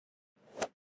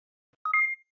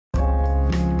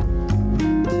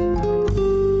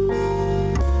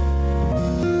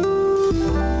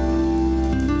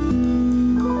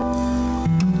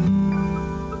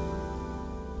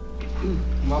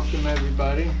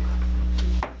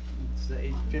It's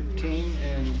 8:15,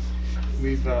 and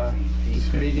we've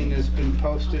this meeting has been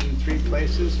posted in 3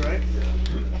 places, right?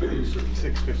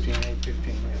 6:15,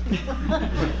 8:15.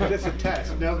 Yeah. Just a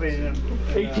test. Nobody.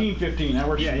 18:15. That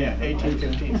works. Yeah,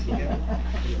 18:15. Yeah.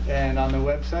 And on the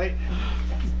website.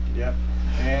 Yep.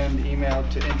 And email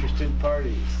to interested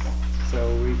parties,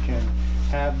 so we can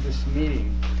have this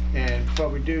meeting. And before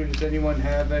we do, does anyone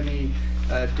have any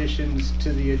additions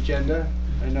to the agenda?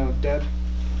 I know Deb.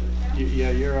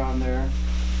 Yeah, you're on there.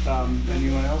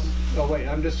 Anyone else? Oh wait,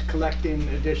 I'm just collecting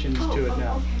additions to it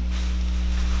now. Okay.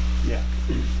 Yeah.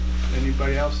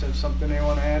 Anybody else have something they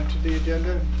want to add to the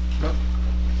agenda? Nope.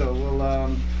 So we'll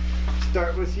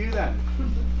start with you then.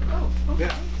 Oh, okay.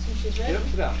 Yeah. So she's ready? Yep,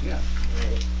 sit down, yeah.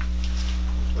 Right.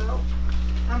 Well,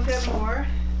 I'm Deb Moore.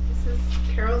 This is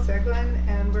Carol Zeglin,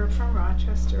 and we're from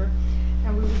Rochester.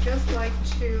 And we would just like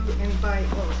to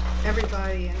invite, well,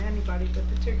 everybody and anybody, but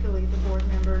particularly the board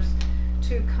members,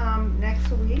 to come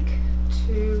next week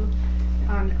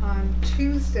on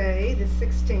Tuesday, the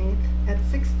 16th, at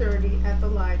 6:30 at the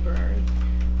library,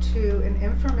 to an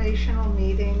informational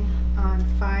meeting on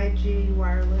 5G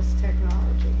wireless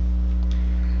technology.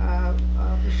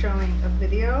 I'll be showing a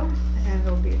video, and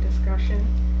there'll be a discussion.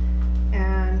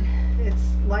 And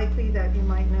it's likely that you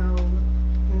might know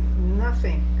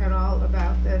nothing at all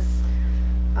about this,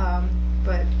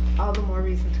 but all the more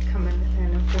reason to come in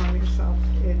and inform yourself.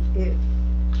 It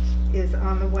is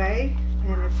on the way,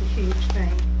 and it's a huge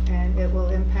thing, and it will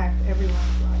impact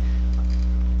everyone's life.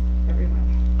 Everyone.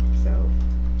 So,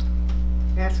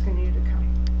 asking you to come.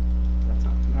 That's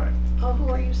all. All right. Oh, who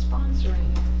are you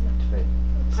sponsoring?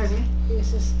 Pardon me?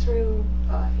 Is this through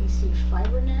AC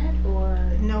FiberNet or?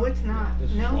 No, it's not.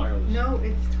 This is No, wireless. no,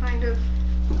 it's kind of,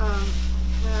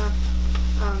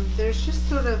 there's just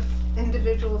sort of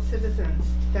individual citizens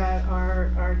that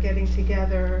are getting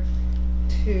together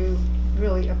to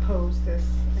really oppose this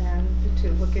and to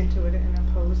look into it and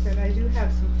oppose it. I do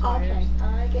have some flyers. Okay,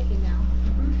 I get you now.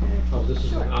 Okay. Oh, this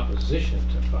is in opposition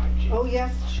to 5G. Oh,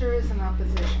 yes, sure is an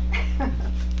opposition.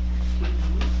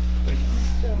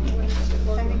 So what is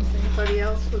it? Anybody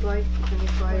else would like any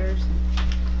flyers?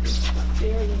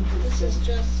 This is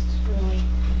just really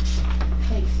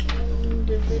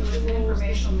individuals. It's an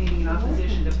informational meeting in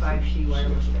opposition to 5G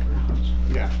wireless technology.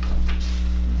 Yeah.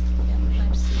 Yeah,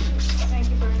 I'm seeing this. Thank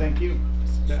you very much. Thank you.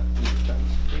 Yeah.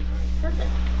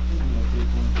 Perfect.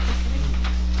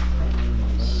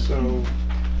 So,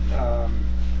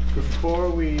 before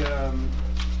we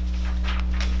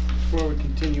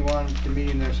continue on with the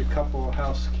meeting, there's a couple of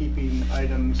housekeeping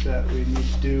items that we need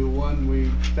to do. One, we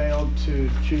failed to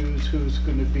choose who's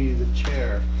going to be the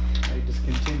chair. I just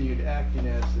continued acting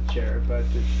as the chair, but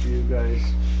if you guys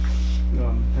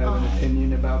have an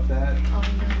opinion about that. I'll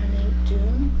nominate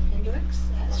June Hendricks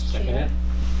as Second chair. it.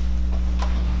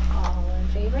 All in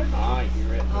favor? Aye,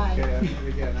 you're it. Aye. Okay, I'll do it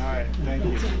again. All right, thank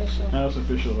you. It's official. Now it's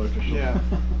official. Yeah.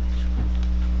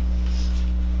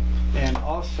 And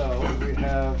also, we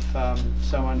have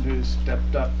someone who's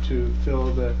stepped up to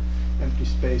fill the empty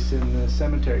space in the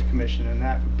cemetery commission, and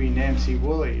that would be Nancy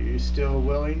Woolley. Are you still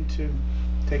willing to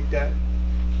take that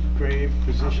grave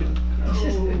position?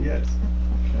 Yes.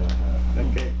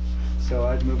 Okay. So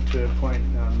I'd move to appoint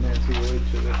Nancy Woolley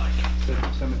to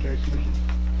the cemetery commission.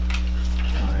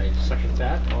 I second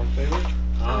that. All in favor?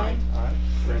 Aye. All right.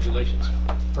 Congratulations.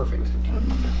 Perfect.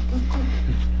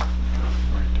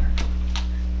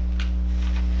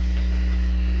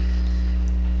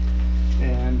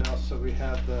 And also we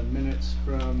have the minutes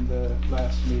from the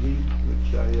last meeting,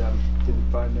 which I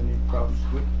didn't find any problems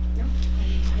with.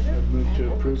 I'd move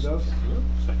to approve those.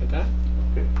 Second that.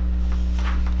 Okay.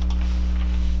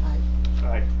 Aye.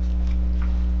 Aye.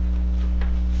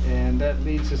 And that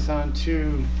leads us on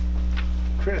to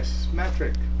Chris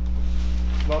Matrick.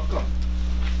 Welcome.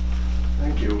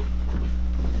 Thank you.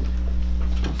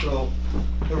 So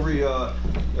every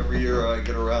year I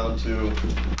get around to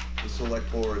the select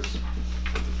boards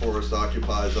that the forest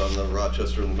occupies on the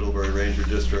Rochester and the Middlebury Ranger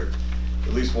District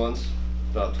at least once,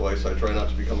 if not twice. I try not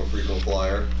to become a frequent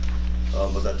flyer,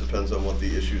 but that depends on what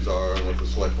the issues are and what the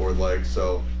select board likes.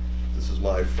 So this is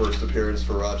my first appearance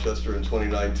for Rochester in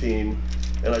 2019,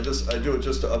 and I do it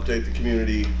just to update the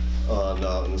community on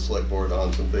the select board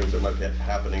on some things that might be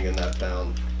happening in that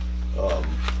town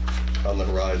on the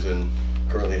horizon,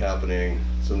 currently happening,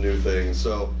 some new things.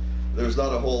 So there's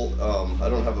not a whole, I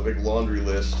don't have a big laundry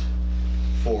list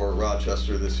for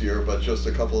Rochester this year, but just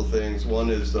a couple of things. One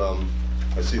is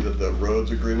I see that the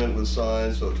roads agreement was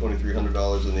signed, so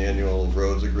 $2,300 in the annual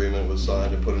roads agreement was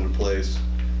signed and put into place.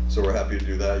 So we're happy to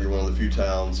do that. You're one of the few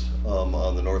towns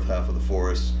on the north half of the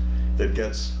forest that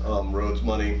gets roads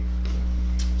money.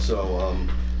 So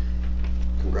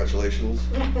congratulations.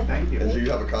 Thank you. And do you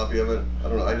have a copy of it? I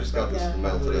don't know, I just got this in the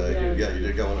mail today. Yeah. Yeah, you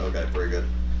did get one? Okay, very good.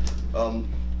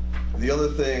 The other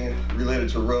thing related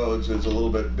to roads is a little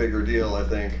bit bigger deal, I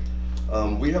think.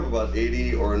 We have about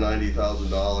 $80,000 or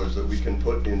 $90,000 that we can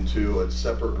put into a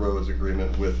separate roads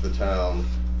agreement with the town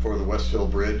for the West Hill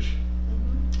Bridge.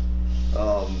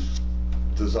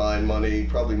 Design money,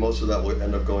 probably most of that will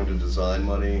end up going to design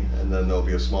money, and then there'll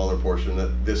be a smaller portion that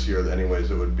this year anyways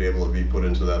that would be able to be put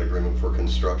into that agreement for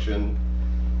construction.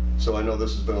 So I know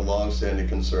this has been a long-standing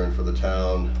concern for the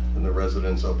town and the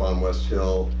residents up on West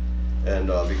Hill, and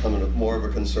becoming more of a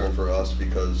concern for us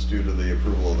because due to the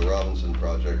approval of the Robinson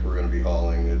project, we're going to be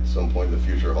hauling, at some point in the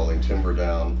future, hauling timber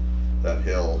down that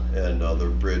hill, and the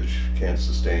bridge can't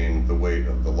sustain the weight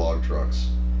of the log trucks.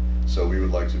 So we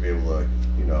would like to be able to,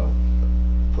 you know,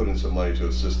 put in some money to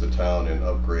assist the town in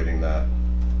upgrading that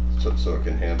so it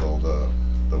can handle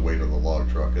the weight of the log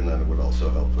truck, and then it would also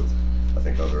help with, I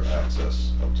think, other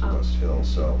access up to West Hill.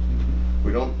 So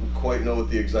we don't quite know what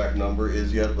the exact number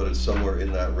is yet, but it's somewhere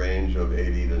in that range of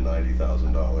 $80,000 to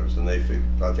 $90,000. And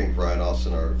I think Brian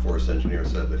Austin, our forest engineer,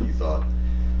 said that he thought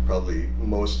probably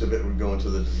most of it would go into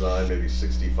the design, maybe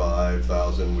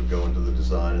 65,000 would go into the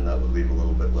design, and that would leave a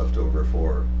little bit left over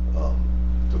for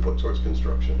to put towards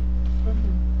construction.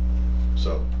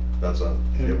 So that's on.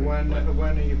 And when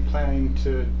are you planning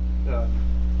to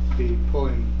be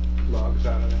pulling logs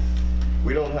out of there?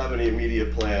 We don't have any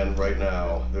immediate plan right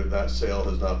now. That sale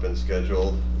has not been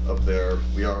scheduled up there.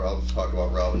 I'll talk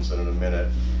about Robinson in a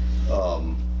minute.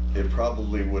 It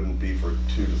probably wouldn't be for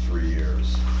 2 to 3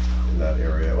 years in that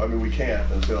area. I mean, we can't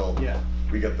until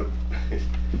we get the,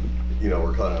 you know,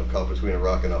 we're kind of caught between a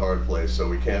rock and a hard place, so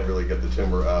we can't really get the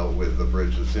timber out with the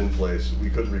bridge that's in place. We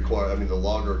could require, I mean, the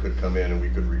logger could come in and we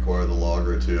could require the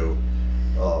logger to,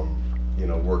 you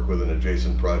know, work with an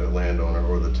adjacent private landowner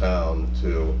or the town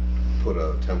to put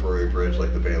a temporary bridge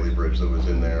like the Bailey Bridge that was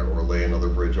in there, or lay another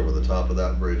bridge over the top of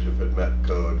that bridge if it met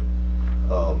code.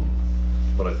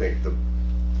 But I think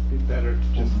Be better to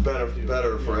just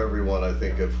better for everyone, I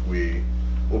think, if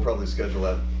we'll probably schedule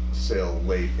that sale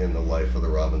late in the life of the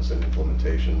Robinson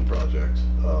implementation project,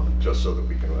 just so that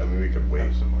we can, I mean, we could wait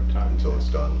have some more time until it's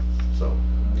done, so.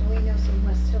 We know some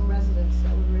West Hill residents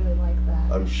that would really like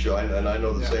that. I'm sure, and I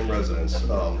know the same residents,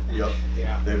 yep.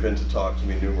 Yeah. They've been to talk to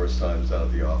me numerous times down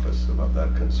at the office about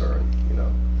that concern, you know,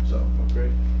 so. Well,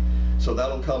 great. So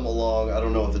that'll come along. I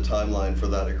don't know what the timeline for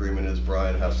that agreement is.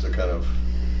 Brian has to kind of,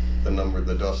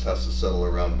 the dust has to settle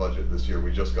around budget this year.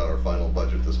 We just got our final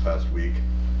budget this past week.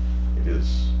 It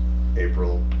is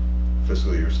April,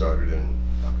 fiscal year started in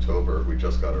October. We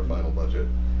just got our final budget.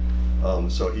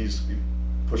 So he's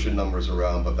pushing numbers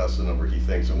around, but that's the number he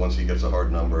thinks. And once he gets a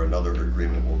hard number, another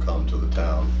agreement will come to the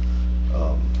town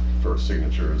for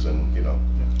signatures and, you know,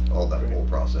 all that whole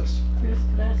process. Chris,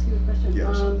 could I ask you a question? Yeah,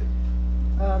 absolutely.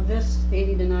 This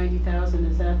 80 to 90,000,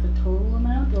 is that the total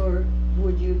amount, or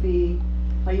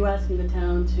are you asking the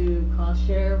town to cost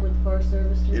share with the Forest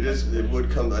Service? It is, it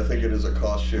would come, I think it is a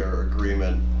cost share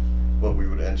agreement, what we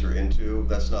would enter into.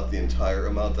 That's not the entire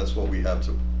amount, that's what we have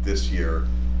to, this year,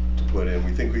 to put in.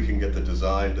 We think we can get the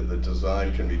design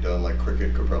can be done, like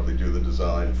Cricket could probably do the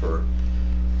design for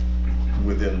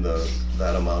within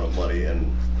that amount of money,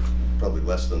 and probably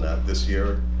less than that this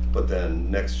year. But then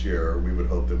next year, we would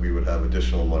hope that we would have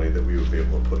additional money that we would be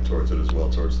able to put towards it as well,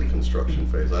 towards the construction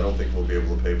phase. I don't think we'll be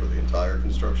able to pay for the entire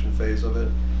construction phase of it,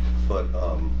 but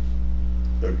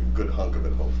a good hunk of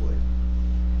it, hopefully.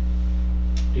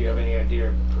 Do you have any idea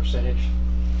of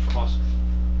cost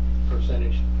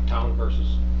percentage, town versus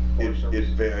Forest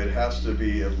Service? It has to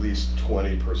be at least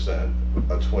 20%,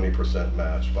 a 20%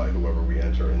 match by whoever we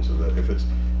enter into the,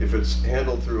 if it's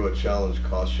handled through a challenge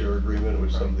cost share agreement,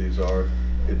 which some of these are,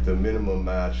 the minimum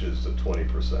match is the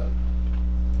 20%.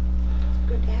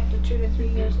 Good to have the 2 to 3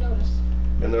 years notice.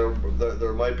 And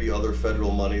there might be other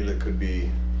federal money that could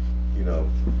be, you know,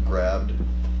 grabbed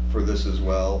for this as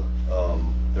well.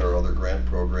 There are other grant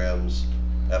programs,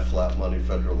 FLAP money,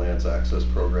 Federal Lands Access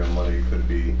Program money could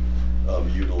be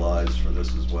utilized for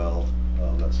this as well.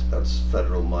 That's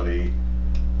federal money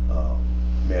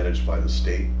managed by the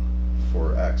state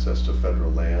for access to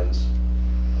federal lands.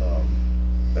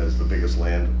 As the biggest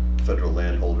federal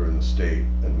landholder in the state,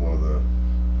 and one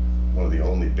of the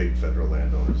only big federal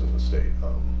landowners in the state,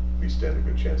 we stand a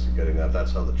good chance of getting that.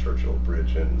 That's how the Churchill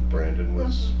Bridge in Brandon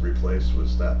was replaced,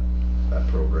 was that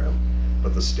program.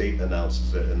 But the state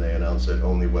announces it, and they announce it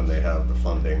only when they have the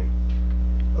funding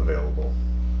available.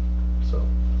 So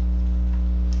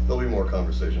there'll be more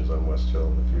conversations on West Hill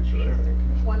in the future, I think.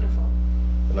 Wonderful.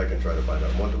 And I can try to find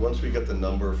out. Once we get the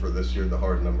number for this year, the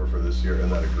hard number for this year,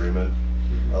 and that agreement,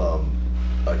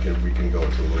 we can go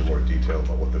into a little more detail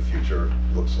about what the future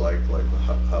looks like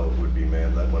how it would be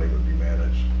that money would be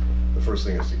managed. The first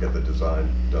thing is to get the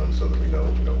design done so that we know,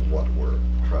 what we're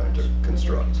trying to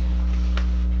construct.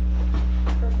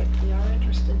 Perfect, we are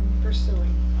interested in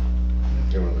pursuing.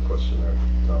 You have another question there,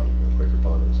 Tom? You want to click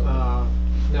upon it or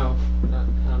something? No,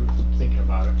 I'm thinking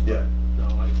about it. Yeah. No,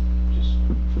 I just,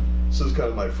 This is kind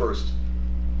of my first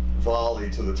volley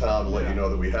to the town to let you know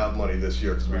that we have money this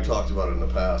year, because we Right. talked about it in the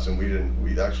past, and we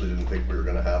actually didn't think we were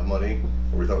gonna have money,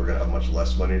 or we thought we were gonna have much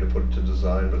less money to put to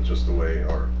design, but just the way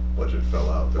our budget fell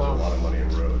out, there's a Well, lot of money in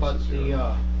roads but this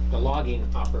year. the logging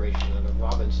operation on the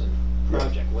Robinson Yeah.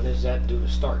 project, when is that due to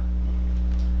start?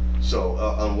 So,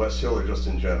 on West Hill or just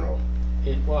in general?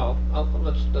 Well,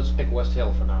 let's pick West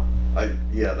Hill for now,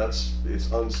 Yeah, it's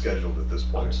unscheduled at this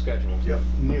point. unscheduled. Yep.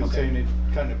 Neil's Okay. saying it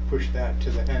kind of push that to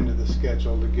the end of the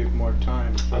schedule to give more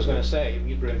time. I was gonna say,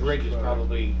 the bridge is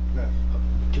probably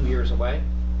 2 years away.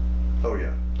 Oh,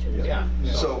 yeah. Yeah.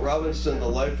 So Robinson, the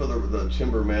life of the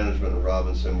timber management in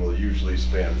Robinson will usually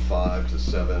span 5 to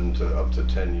 7 to up to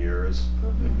 10 years.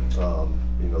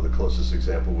 The closest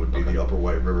example would be the Upper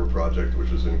White River project,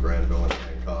 which was in Granville and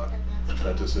Hancock.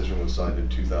 That decision was signed in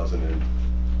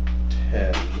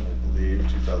 2010, I believe,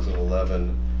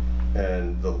 2011,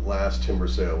 and the last timber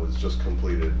sale was just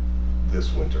completed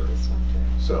this winter.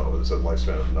 So it's a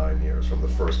lifespan of 9 years from the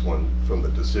first one, from the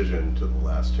decision to the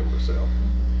last timber sale.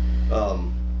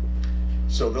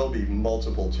 So there'll be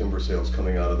multiple timber sales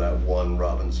coming out of that one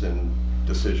Robinson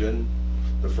decision.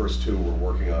 The first 2 we're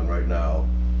working on right now,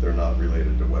 they're not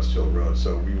related to West Hill Road,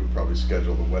 so we would probably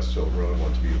schedule the West Hill Road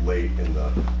one to be late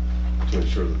to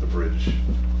ensure that the bridge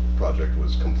project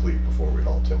was complete before we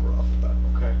haul timber off of that.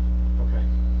 Okay.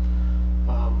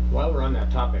 While we're on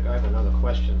that topic, I have another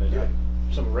question that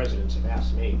some residents have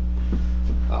asked me.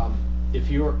 If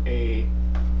you're an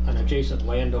adjacent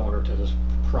landowner to this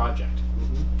project,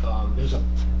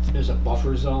 there's a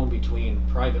buffer zone between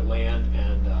private land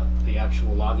and the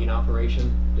actual logging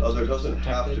operation? There doesn't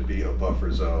have to be a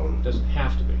buffer zone. Doesn't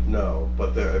have to be? No,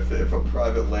 but if a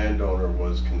private landowner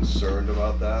was concerned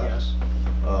about that, Yes.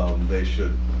 They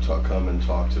should come and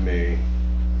talk to me.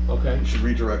 Okay. You should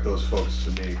redirect those folks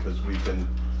to me, because we can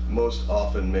most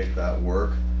often make that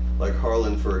work. Like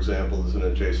Harlan, for example, is an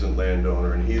adjacent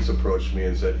landowner, and he's approached me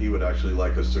and said he would actually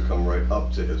like us to come right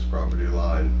up to his property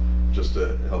line, just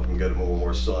to help him get him a little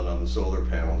more sun on the solar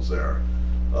panels there,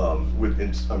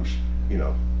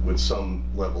 with some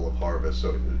level of harvest, so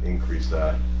it would increase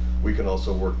that. We can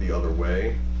also work the other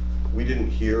way. We didn't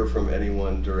hear from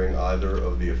anyone during either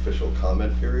of the official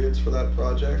comment periods for that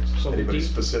project. So Anybody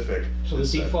specific? So the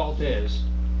default is,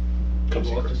 you Come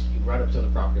see go up to- Chris. you right up to the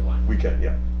property line? We can,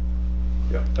 yeah.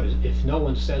 Yeah. But if no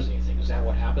one says anything, is that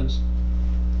what happens?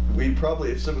 We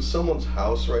probably, if it was someone's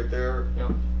house right there,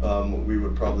 Yeah. we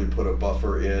would probably put a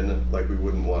buffer in, like we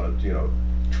wouldn't want a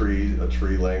tree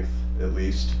length at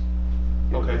least.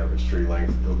 Okay. The average tree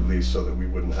length at least, so that we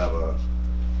wouldn't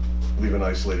leave an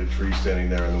isolated tree standing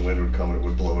there and the wind would come and it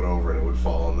would blow it over and it would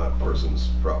fall on that person's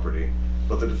property.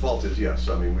 But the default is yes,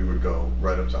 we would go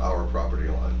right up to our property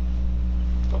line.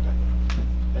 Okay.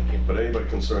 Thank you. But anybody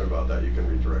concerned about that, you can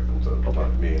redirect them to Okay.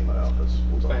 me in my office.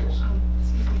 We'll talk to Thanks. them.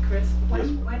 Excuse me, Chris, Yes.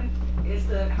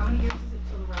 how many years is it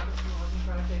till the Robertson logging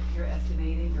project you're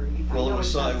estimating, or you? I Well, know it was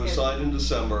it's not signed scheduled. in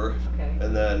December. Okay.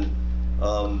 And then,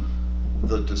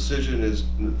 the decision is,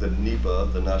 the NEPA,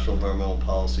 the National Environmental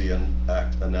Policy and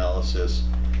Act analysis,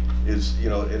 is,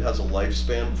 it has a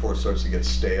lifespan before it starts to get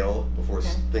stale, before Okay.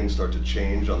 things start to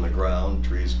change on the ground,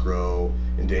 trees grow,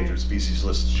 endangered species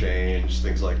lists change,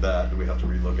 things like that, and we have to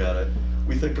relook at it.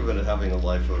 We think of it as having a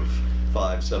life of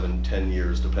 5, 7, 10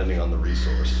 years, depending on the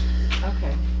resource.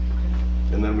 Okay,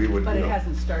 And then we would, but it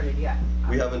hasn't started yet.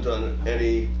 we haven't done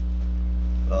any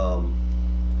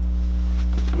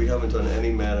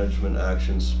management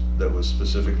actions that was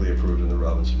specifically approved in the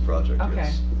Robinson project.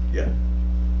 Okay. Yeah.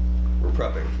 We're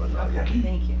prepping, but not yet. Okay,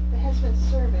 thank you. It has been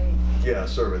surveyed. Yeah,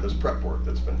 survey, there's prep work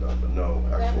that's been done, but no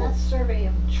actual. That's survey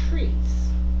of trees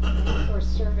or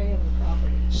survey of the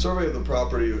property. Survey of the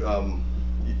property,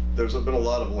 there's been a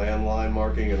lot of landline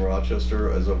marking in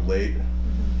Rochester as of late,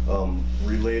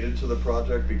 related to the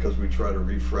project, because we try to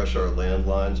refresh our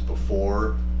landlines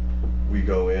before we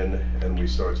go in and we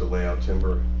start to lay out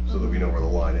timber so that we know where the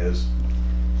line is.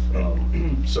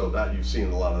 So that, you've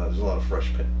seen a lot of that, there's a lot of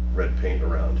fresh red paint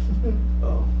around.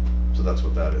 So that's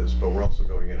what that is. But we're also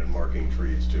going in and marking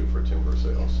trees too for timber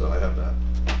sales. So I have that.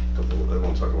 I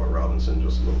want to talk about Robinson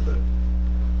just a little bit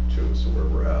too, as to where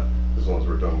we're at, as long as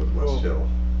we're done with West Hill.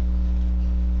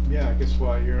 Yeah, I guess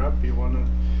while you're up, you want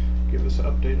to give us an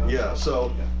update on that? Yeah,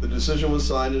 so the decision was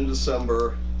signed in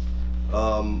December.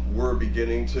 We're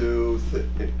beginning to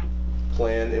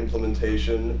plan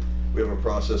implementation. We have a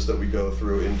process that we go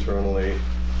through internally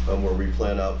where we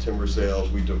plan out timber sales.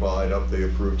 We divide up the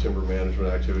approved timber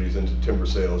management activities into timber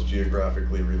sales,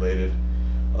 geographically related,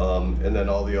 and then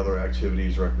all the other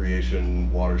activities,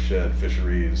 recreation, watershed,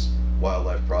 fisheries,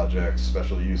 wildlife projects,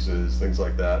 special uses, things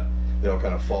like that. They all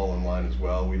kind of fall in line as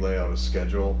well. We lay out a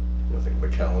schedule, think of a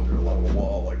calendar along the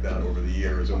wall like that over the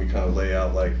years, and we kind of lay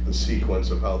out like the sequence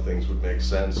of how things would make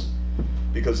sense.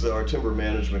 Because our timber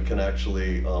management can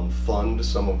actually fund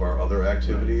some of our other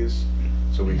activities.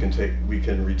 So we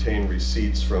can retain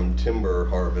receipts from timber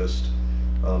harvest,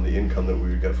 the income that we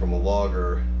would get from a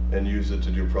logger, and use it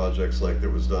to do projects like that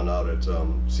was done out at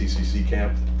CCC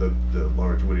camp, the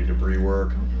large woody debris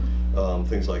work,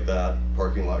 things like that,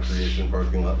 parking lot creation,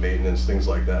 parking lot maintenance, things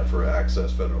like that for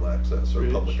access, federal access or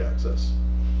public access.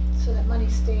 So that money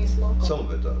stays local? Some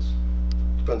of it does.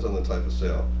 Depends on the type of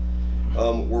sale.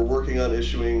 We're working on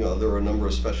issuing, there are a number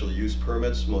of special use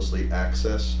permits, mostly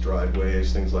access,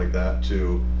 driveways, things like that,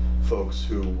 to folks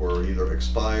who were either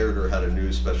expired or had a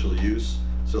new special use.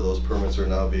 So those permits are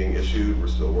now being issued. We're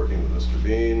still working with Mr.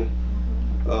 Bean.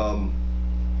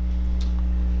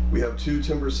 We have 2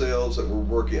 timber sales that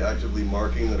we're actively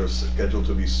marking that are scheduled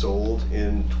to be sold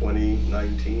in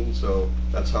 2019. So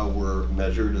that's how we're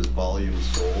measured, as volumes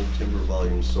sold, timber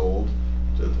volumes sold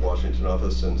to the Washington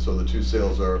office. And so the 2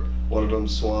 sales are, one of them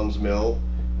Swans Mill,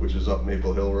 which is up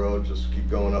Maple Hill Road. Just keep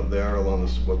going up there along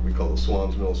this, what we call the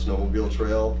Swans Mill Snowmobile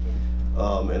Trail.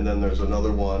 And then there's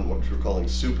another one, which we're calling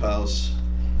Soup House,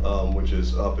 which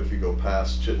is up if you go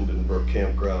past Chittenden Brook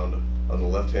Campground on the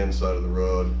left-hand side of the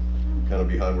road, kind of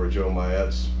behind where Joe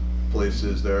Mayette's place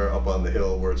is there, up on the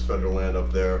hill where it's federal land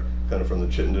up there, kind of from the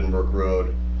Chittenden Brook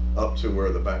Road up to where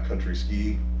the backcountry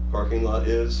ski parking lot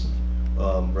is,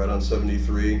 right on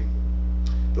 73.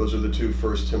 Those are the 2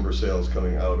 first timber sales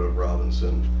coming out of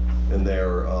Robinson, and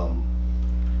they're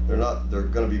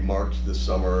going to be marked this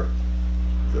summer.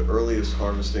 The earliest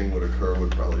harvesting would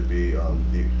probably be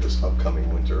this upcoming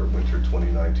winter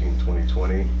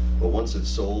 2019-2020. But once it's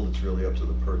sold, it's really up to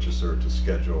the purchaser to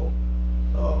schedule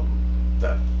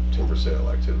that timber sale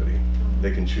activity.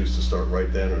 They can choose to start right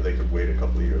then, or they could wait a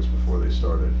couple of years before they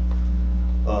started.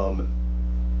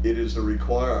 It is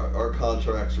our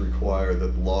contracts require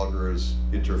that loggers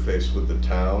interface with the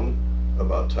town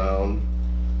about town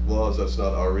laws. That's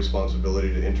not our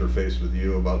responsibility to interface with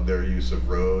you about their use of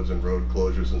roads and road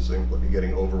closures and things like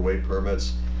getting overweight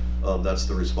permits. That's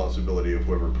the responsibility of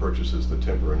whoever purchases the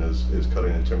timber and is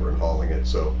cutting the timber and hauling it.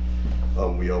 So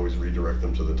we always redirect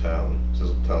them to the town.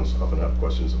 So towns often have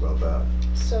questions about that.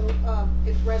 So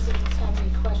if residents have any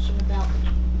question about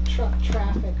truck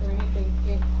traffic or anything,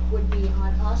 it would be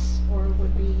on us, or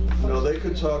would be? No, they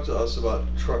could talk to us about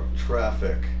truck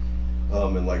traffic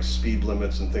and like speed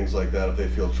limits and things like that if they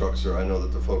feel trucks are, I know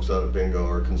that the folks out at Bingo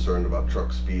are concerned about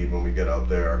truck speed when we get out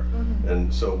there.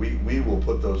 And so we will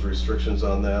put those restrictions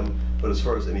on them, but as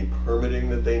far as any permitting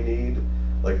that they need,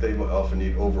 like they often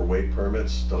need overweight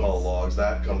permits to haul logs,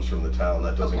 that comes from the town,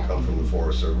 that doesn't come from the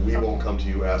forester. We won't come to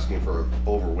you asking for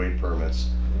overweight permits.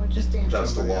 We're just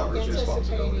That's the logger's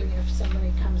responsibility. anticipating if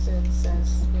somebody comes in and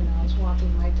says, you know, I was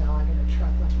walking my dog in a truck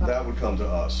went by. That would come to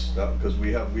us, because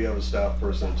we have a staff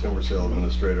person, timber sale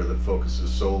administrator, that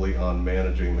focuses solely on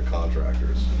managing the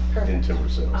contractors in timber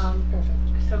sales. Perfect.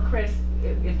 So Chris,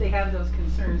 if they have those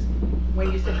concerns,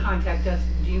 when you said contact us,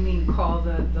 do you mean call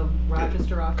the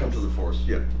Rochester office? Come to the force,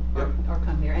 yeah. Yep. Or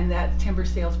come there, and that timber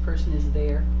salesperson is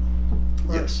there?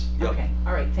 Or- Yes. Yep. Okay,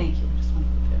 all right, thank you. Just wanted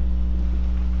to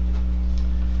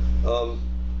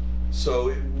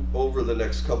So over the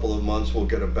next couple of months, we'll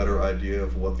get a better idea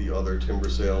of what the other timber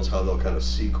sales, how they'll kind of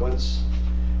sequence.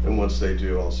 And once they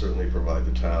do, I'll certainly provide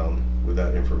the town with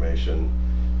that information.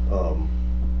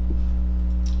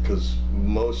 Because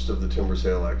most of the timber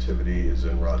sale activity is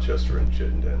in Rochester and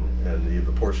Chittenden. And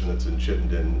the portion that's in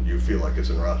Chittenden, you feel like it's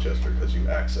in Rochester because you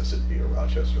access it via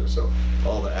Rochester. So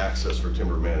all the access for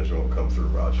timber management will come through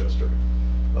Rochester.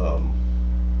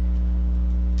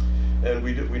 And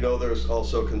we know there's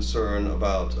also concern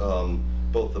about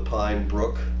both the Pine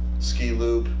Brook ski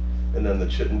loop and then the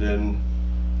Chittenden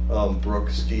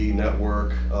Brook ski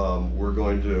network. We're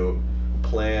going to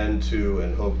plan to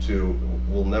and hope to,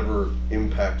 will never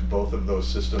impact both of those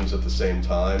systems at the same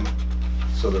time,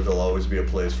 so that there'll always be a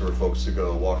place for folks to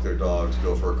go walk their dogs,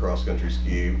 go for a cross-country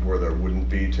ski, where there wouldn't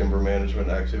be timber management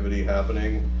activity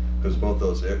happening, because both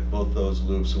those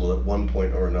loops will at one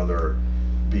point or another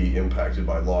be impacted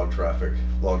by log truck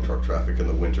traffic in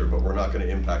the winter, but we're not going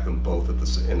to impact them both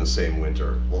in the same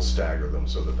winter. We'll stagger them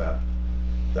so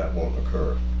that won't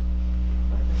occur.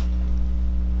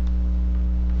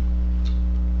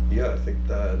 Yeah, I think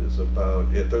that is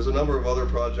about it. There's a number of other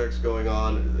projects going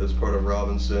on as part of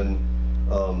Robinson.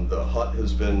 The hut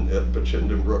has been but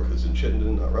Chittenden Brook is in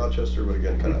Chittenden, not Rochester, but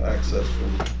again, kind of access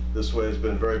from this way has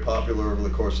been very popular over the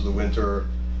course of the winter.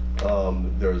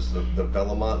 There's the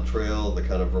Bellamont Trail, the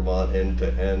kind of Vermont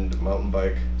end-to-end mountain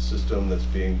bike system that's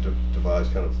being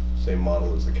devised, kind of same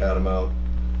model as the Catamount.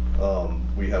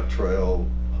 We have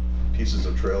pieces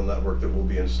of trail network that will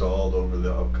be installed over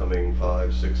the upcoming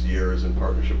 5-6 years in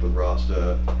partnership with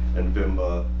Rochester and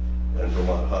Vimba and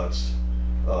Vermont Huts.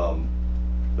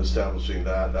 Establishing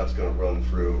that's going to run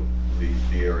through the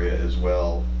area as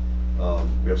well.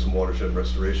 We have some watershed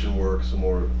restoration work, some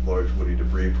more large woody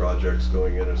debris projects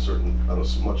going in on a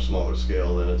much smaller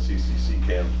scale than at CCC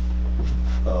Camp.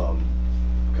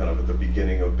 Kind of at the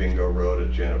beginning of Bingo Road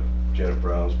at Janet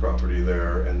Brown's property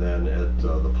there, and then at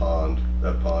the pond.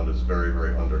 That pond is very,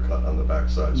 very undercut on the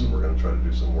backside, so we're going to try to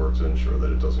do some work to ensure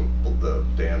that the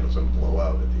dam doesn't blow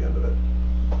out at the end of it.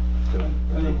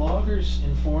 Are the loggers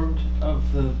informed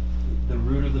of the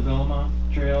route of the Belmont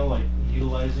Trail, like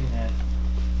utilizing that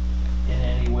in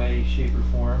any way, shape, or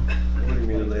form? What do you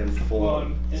mean, are they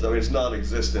informed? Well, So I mean, it's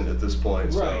non-existent at this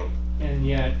point, right. so. And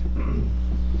yet,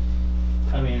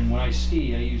 I mean, when I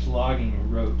ski, I use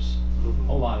logging roads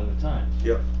a lot of the time.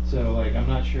 Yep. So like, I'm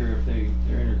not sure if they're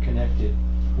interconnected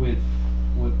with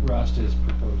what Rasta is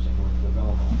proposing with the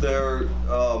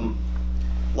Belmont.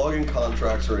 Logging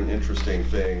contracts are an interesting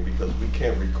thing because we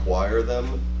can't require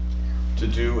them to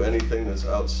do anything that's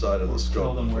outside of the scope.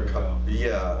 Tell them where to go.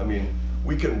 Yeah, I mean,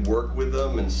 we can work with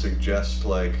them and suggest,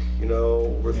 like,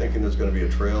 we're thinking there's going to be a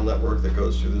trail network that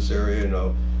goes through this area.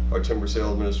 Our timber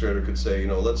sale administrator could say,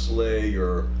 let's lay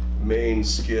your main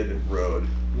skid road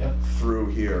through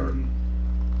here.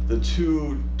 The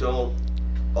two don't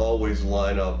always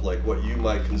line up. Like what you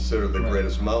might consider the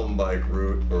greatest mountain bike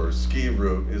route or ski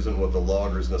route isn't what the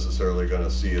logger's necessarily going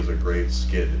to see as a great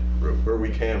skid route. Where we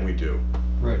can, we do.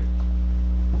 Right.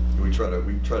 We try to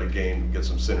get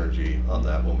some synergy on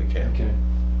that when we can. Okay.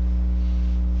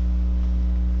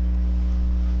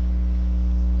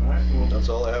 All right, well, That's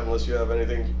all I have unless you have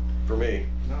anything for me.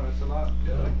 no, that's a lot.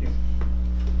 Yeah. Thank you.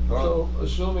 So,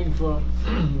 assuming from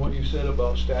what you said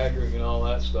about staggering and all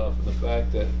that stuff, and the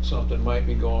fact that something might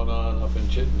be going on up in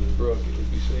Chittenden Brook, it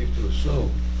would be safe to assume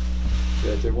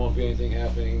that there won't be anything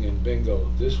happening in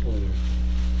Bingo this winter,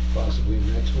 possibly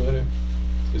next winter.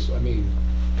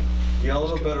 Yeah, I'll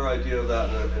have a better idea of that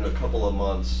in a couple of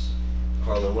months,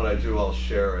 Harlan. When I do, I'll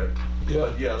share it. Yeah.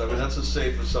 But yeah, I mean, that's a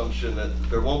safe assumption that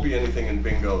there won't be anything in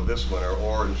Bingo this winter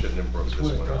or in Chittenden Brook this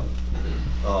winter.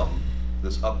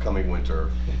 This upcoming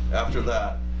winter. After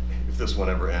that, if this one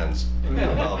ever ends,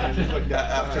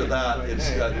 after that,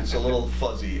 it's a little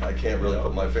fuzzy. I can't really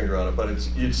put my finger on it, but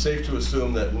it's safe to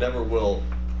assume that never will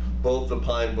both the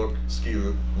Pine Brook ski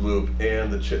loop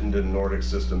and the Chittenden Nordic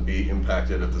system be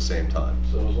impacted at the same time.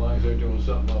 So as long as they're doing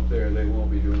something up there, they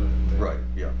won't be doing it. Right,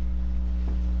 yeah.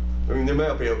 I mean, they may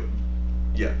not be able,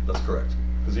 yeah, that's correct.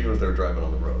 Because even if they're driving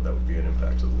on the road, that would be an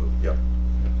impact to the loop, yep.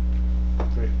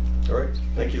 Great. All right,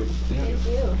 thank you. Thank you.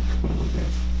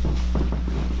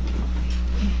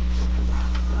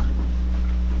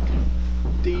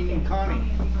 Dean and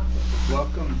Connie,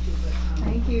 welcome.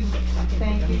 Thank you.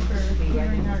 Thank you for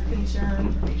hearing our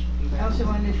concern. I also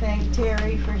wanted to thank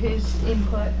Terry for his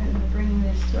input and bringing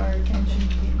this to our attention.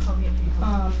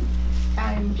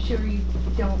 I'm sure you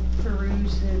don't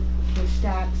peruse the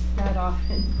stats that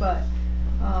often, but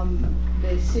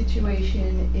the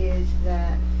situation is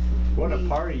that What a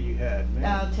party you had, man.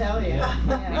 I'll tell you.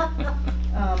 Yeah.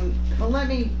 Well, let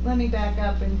me back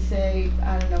up and say,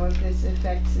 I don't know if this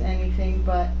affects anything,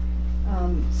 but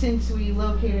since we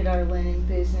located our linen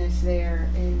business there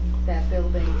in that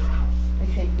building, I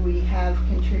think we have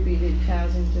contributed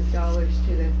thousands of dollars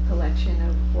to the collection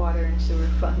of water and sewer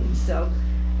funds. So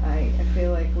I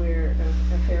feel like we're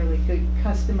a fairly good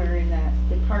customer in that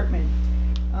department.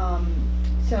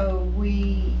 So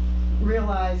we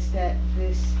realized that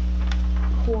this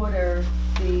quarter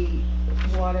the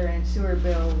water and sewer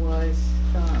bill was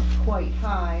quite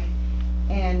high,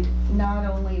 and not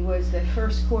only was the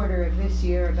first quarter of this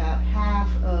year about half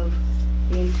of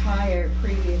the entire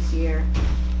previous year,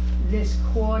 this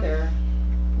quarter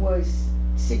was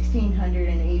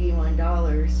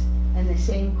 $1,681, and the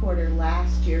same quarter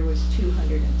last year was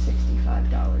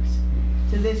 $265.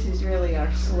 So this is really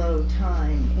our slow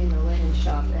time in the linen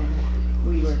shop, and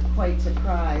we were quite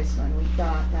surprised when we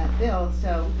got that bill.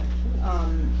 So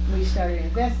we started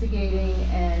investigating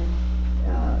and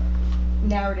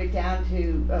narrowed it down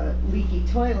to leaky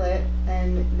toilet,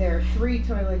 and there are 3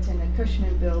 toilets in the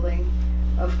Cushman building.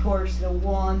 Of course, the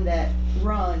one that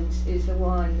runs is the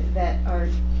one that our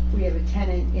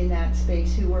that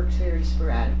space who works very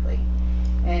sporadically.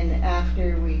 And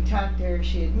after we talked to her,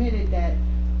 she admitted that,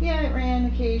 yeah, it ran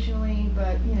occasionally,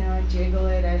 but, you know, I'd jiggle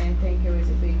it, I didn't think it was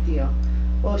a big deal.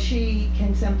 Well, she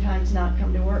can sometimes not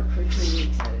come to work for 3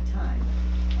 weeks at a time.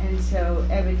 And so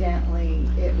evidently,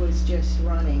 it was just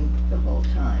running the whole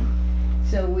time.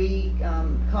 So we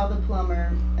called the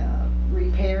plumber,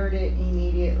 repaired it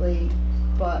immediately,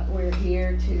 but we're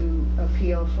here to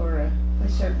appeal for a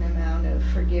certain amount of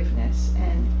forgiveness.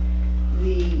 And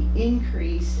the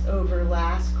increase over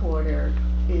last quarter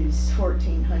is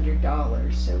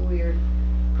 $1,400. So we're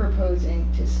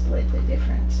proposing to split the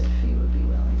difference if you would be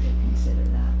willing to consider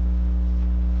that.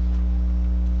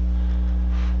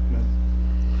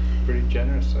 That's pretty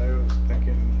generous. I was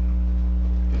thinking,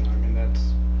 you know, I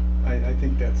mean, I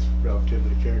think that's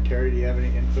relatively fair. Terry, do you have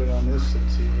any input on this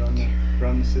since you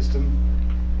run the system?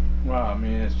 Well, I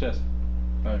mean, it's just,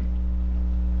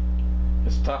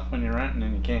 it's tough when you're renting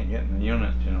and you can't get in the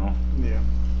unit, you know? Yeah.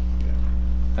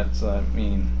 That's, I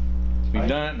mean, we've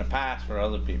done it in the past for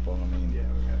other people, I mean. Yeah,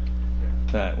 we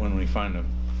got, That when we find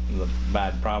the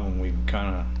bad problem, we've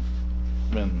kinda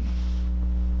been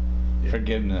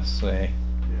forgiveness, say.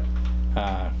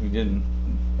 yeah. We didn't,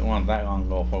 it wasn't that long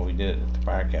ago before we did it at the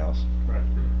park house. Right.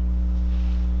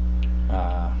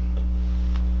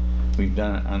 We've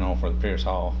done it, I know, for the Pierce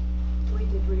Hall. We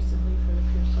did recently for the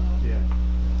Pierce Hall.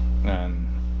 Yeah. And,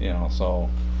 you know, so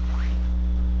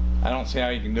I don't see how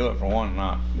you can do it for one,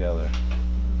 not the other.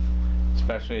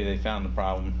 Especially they found the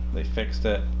problem, they fixed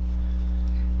it.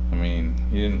 I mean,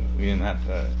 we didn't have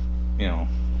to, you know.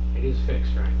 It is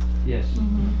fixed, right? Yes.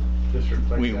 Just replace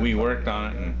that We worked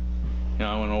part, on it, yeah. and you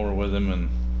know, I went over with him, and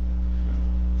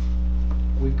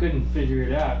We couldn't figure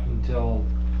it out until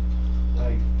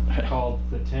I called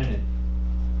the tenant,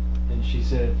 and she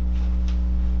said,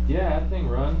 yeah, that thing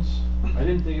runs. I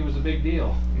didn't think it was a big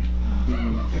deal.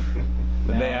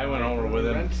 the day I went over with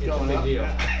him, Rent's It's a going big up, deal.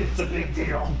 yeah. It's a big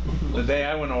deal. the day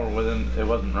I went over with him, it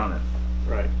wasn't running.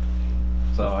 Right.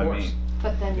 So Of I course. mean,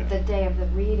 But then Yeah. the day of the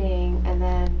reading and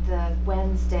then the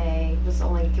Wednesday was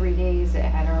only 3 days, it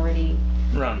had already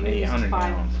run used 800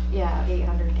 gallons. Yeah,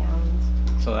 800 gallons.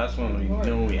 So that's when we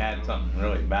knew we had something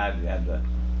really bad. We had to,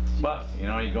 but you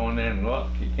know, you go in there and look,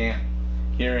 you can't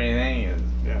hear anything.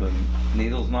 Yeah. The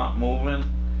needle's not moving.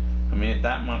 I mean, at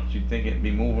that much, you'd think it'd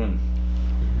be moving.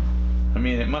 I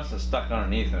mean, it must have stuck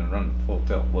underneath and run full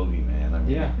tilt boogie, man. I mean,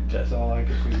 Yeah, it that's just, all I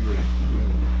could figure.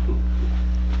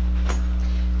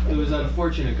 It was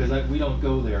unfortunate because we don't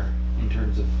go there in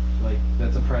terms of, like,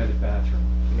 that's a private bathroom.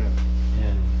 Yeah.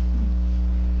 And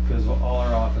because all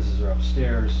our offices are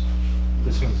upstairs,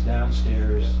 this one's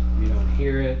downstairs, you don't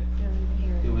hear it.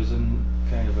 It was in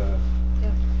kind of a,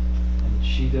 Yep. and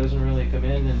she doesn't really come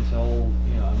in until,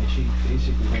 you know, I mean, she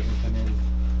basically doesn't come in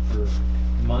for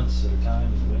months at a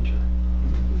time in the winter.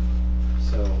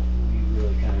 So we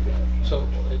really kind of got. So,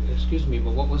 excuse me,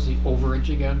 but what was the overage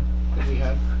again that we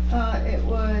had? It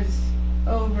was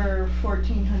over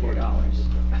 $1,400.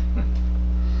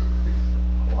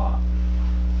 a lot.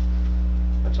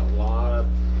 That's a lot of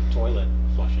toilet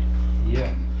flushing.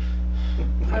 Yeah.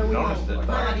 Are we, Noticed it.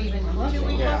 Not even do we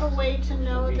flushing. have a way to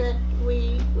know that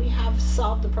we have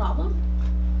solved the problem?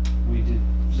 We did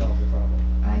solve the problem.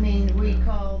 I mean, we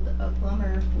called a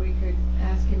plumber, we could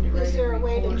ask him to write a report. Is there a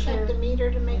way to check the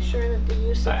meter to make sure that the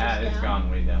usage is down? It's gone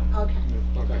way down. Okay.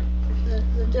 Okay.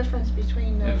 The difference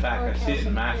between the In fact, I park see it house in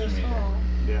and master Pierce meter. Hall.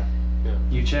 Yeah.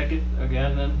 You check it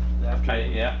again then after?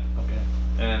 Yeah, Okay.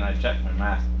 and then I checked my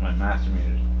master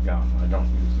meter's gone. I don't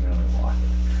use nearly water.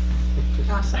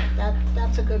 Awesome,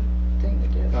 that's a good thing to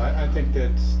do. I think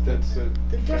that's a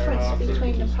The fair difference offer,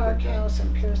 between the just park put that- house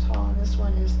and Pierce Hall and this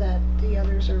one is that the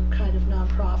others are kind of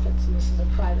nonprofits and this is a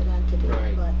private entity.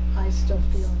 Right. But I still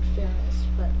feel in fairness,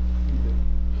 but,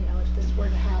 you know, if this were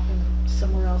to happen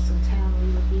somewhere else in town, we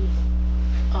would be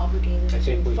obligated I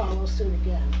think to we follow suit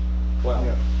again. Well,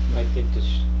 Yeah. I think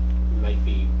this might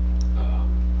be,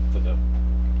 for the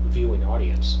viewing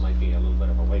audience, might be a little bit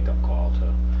of a wake-up call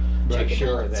to make Check it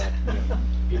sure out. that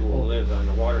people who live on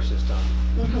the water system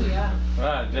Yeah.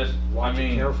 Just, I watch it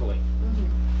mean, carefully.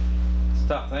 it's a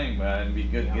tough thing, but it'd be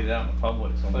good to get it out in the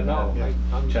public. So But no,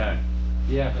 I'm check.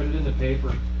 Yeah, put it in the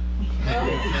paper.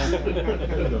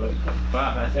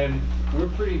 Wow, And we're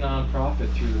pretty nonprofit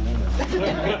through the winter.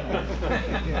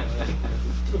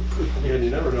 Yeah, you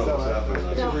never know what's happening.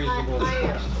 That's a reasonable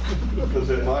request. Because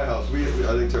at my house,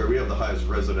 I think, Terry, we have the highest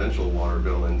residential water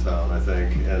bill in town, I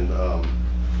think, and,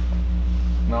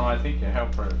 No, I think your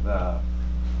helper,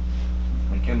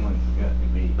 McKinley's got to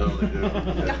be. no, they do.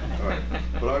 Yeah, all right.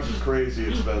 But ours is crazy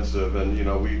expensive, and, you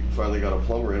know, we finally got a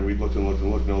plumber in, we looked and looked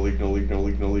and looked, no leak, no leak, no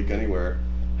leak, no leak anywhere.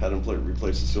 had them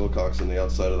replace the silicox on the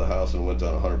outside of the house, and it went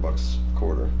down $100 a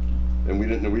quarter. And we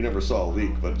never saw a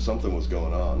leak, but something was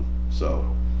going on. So,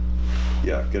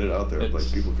 yeah, get it out there.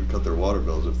 Like, people could cut their water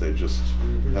bills if they just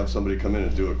have somebody come in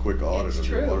and do a quick audit It's of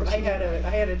your water true. system. I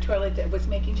had a toilet that was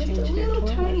making just a Change their little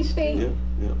tiny toilets. faint Yeah,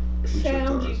 yeah. We checked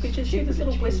sound. You ours. could just hear this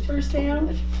little whisper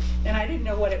sound, and I didn't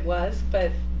know what it was.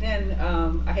 But then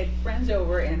I had friends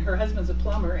over, and her husband's a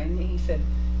plumber, and he said,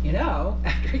 you know,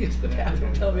 after he used the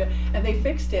bathroom, told me, and they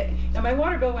fixed it, and my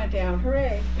water bill went down.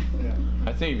 Hooray! Yeah.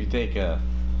 I think if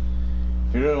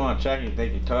you really want to check it,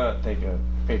 take your toilet, take a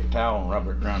paper towel and rub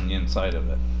it around the inside of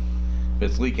it. If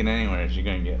it's leaking anywhere, you're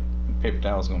gonna get, the paper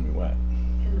towel's gonna be wet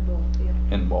In the bowl, yeah.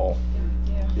 in the bowl.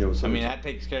 Yeah. Yeah, I mean, that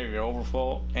takes care of your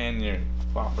overflow and your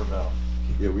flopper valve.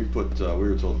 yeah, we were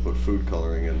told to put food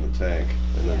coloring in the tank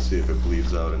and then see if it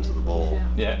bleeds out into the bowl.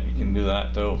 Yeah, you can do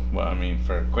that too, but I mean,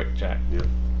 for a quick check. Yeah.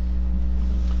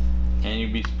 And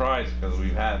you'd be surprised, because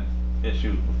we've had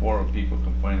issues before with people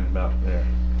complaining about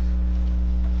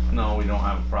no, we don't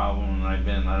have a problem, and I've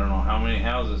been, I don't know how many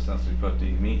houses since we put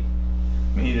these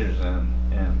meters in,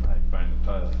 and I find the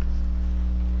toilet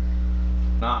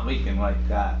not leaking like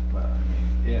that, but I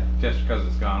mean, Yeah. just because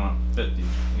it's gone up 50,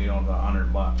 you know, the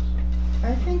 $100.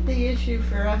 I think the issue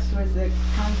for us was the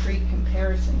concrete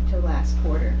comparison to last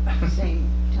quarter, same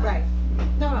time. Right.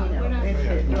 No, You we're know, not. if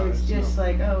Yeah, it no, was it's just no.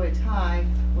 like, oh, it's high,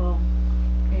 well,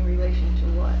 in relation to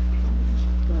what?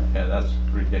 But Yeah, that's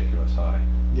ridiculous high.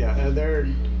 Yeah,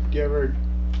 do you ever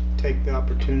take the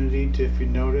opportunity to, if you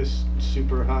notice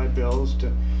super high bills, to,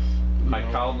 you I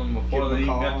know, called them before give they them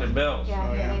a even call? got their bills. Yeah,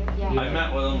 Oh, yeah. yeah. I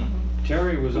met with them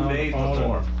Terry was 2 on the days phone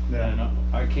before. Yeah.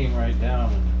 and I came right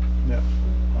down and, Yeah.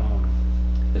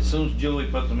 As soon as Julie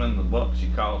puts them in the book, she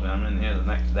calls me, I'm in here the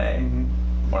next day, Mhm.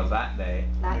 or that day.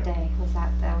 That day was that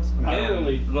was. I And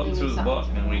really- look we through knew the book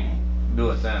something and we was do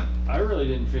it then. I really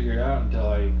didn't figure it out until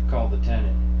I called the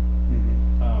tenant,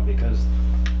 Mhm. because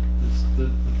the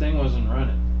thing wasn't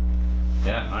running.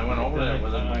 Yeah, I went over there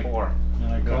with them before.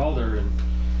 And I called her and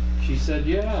she said,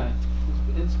 yeah,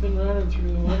 it's been running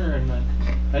through the winter, and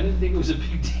I didn't think it was a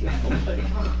big deal. Like,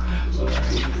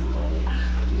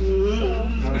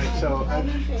 All right, so, I'm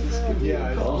in favor of.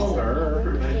 yeah, Call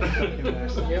her.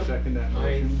 second that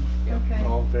motion. Okay.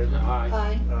 All in favor?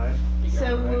 Aye. Aye.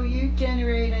 So will you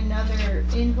generate another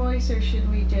invoice, or should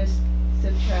we just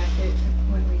subtract it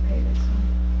when we pay this one?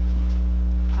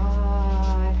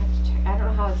 I'd have to check. I don't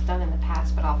know how it's done in the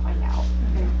past, but I'll find out.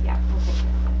 Yeah, we'll take care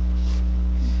of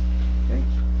it. Great,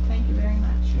 thank you very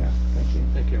much. Yeah, thank you.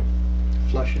 Thank you.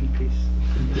 Flush in peace.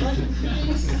 Pleasant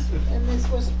peace, and this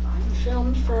was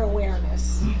filmed for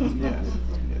awareness. Yes.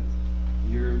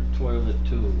 Your toilet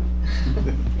too.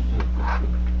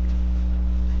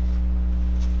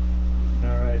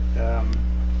 All right,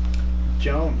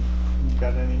 Joan, you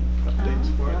got any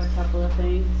updates for Got us? a couple of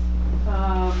things.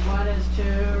 One is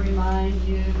to remind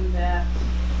you that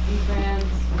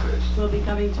E-Trans will be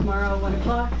coming tomorrow, 1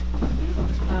 o'clock,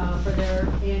 for their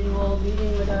annual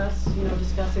meeting with us, you know,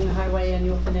 discussing the highway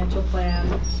annual financial plan.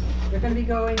 They're gonna be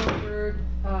going over,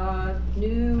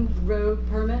 new road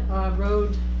permit,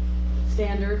 road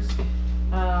standards.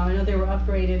 I know they were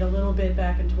upgraded a little bit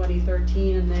back in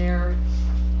 2013, and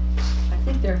I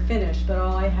think they're finished, but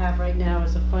all I have right now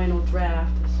is a final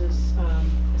draft. This is a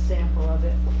sample of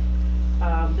it.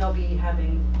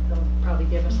 They'll probably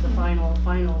give us the final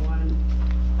one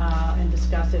and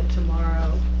discuss it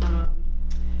tomorrow.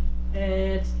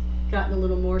 It's gotten a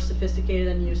little more sophisticated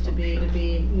than it used to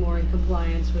be more in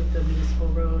compliance with the municipal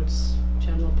roads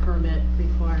general permit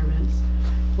requirements.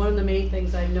 One of the main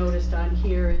things I've noticed on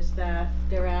here is that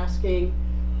they're asking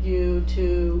you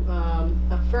to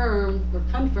affirm or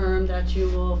confirm that you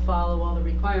will follow all the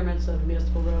requirements of the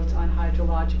municipal roads on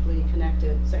hydrologically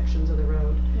connected sections of the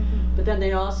road. But then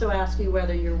they also ask you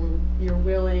whether you're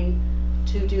willing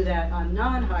to do that on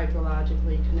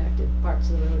non-hydrologically connected parts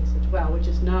of the roads as well, which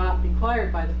is not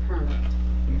required by the permit.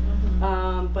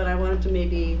 But I wanted to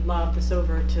maybe lob this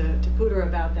over to Cooter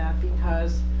about that,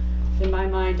 because in my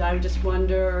mind, I just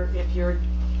wonder if you're,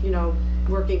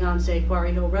 working on, say,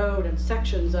 Quarry Hill Road, and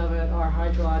sections of it are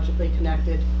hydrologically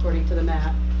connected according to the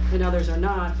map, and others are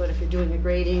not, but if you're doing a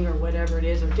grading or whatever it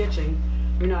is, or ditching,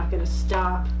 you're not gonna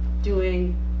stop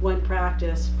doing one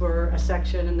practice for a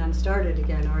section and then start it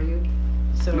again, are you?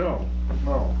 So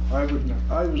No, I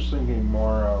was thinking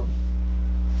more of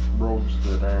roads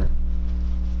that aren't,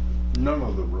 none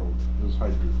of the road is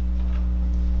hydro.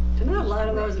 There's not a lot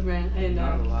of those in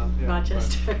Not a lot, yeah,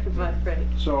 Rochester, but right.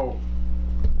 So,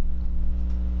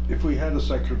 if we had a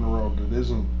section of road that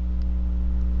isn't,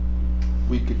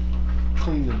 we could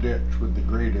clean the ditch with the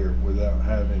grader without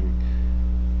having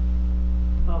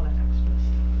All that extra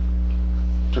stuff.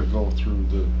 to go through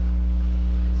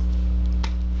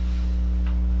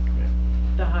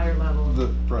The higher level.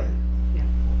 right. Yeah.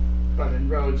 But in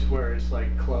roads where it's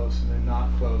like close and then not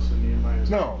close, and you might as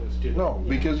well No, just do. no,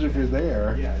 because if you're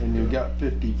there Yeah, and you you've do it. got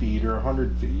 50 feet or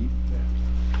 100 feet,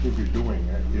 Yeah. if you're doing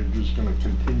it, you're just gonna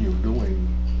continue doing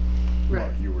Right.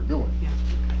 what you were doing. Yeah.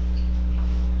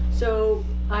 So,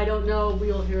 I don't know,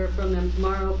 we'll hear from them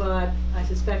tomorrow, but I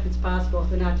suspect it's possible, if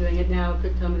they're not doing it now, it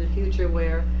could come in the future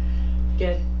where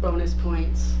get bonus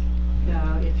points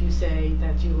if you say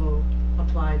that you will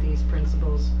apply these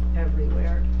principles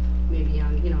everywhere, maybe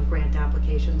on, grant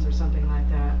applications or something like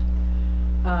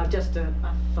that. Just a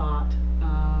thought,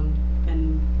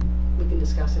 and we can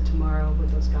discuss it tomorrow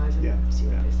with those guys and Yeah, see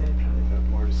what yeah. they say. Probably have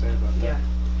more to say about that.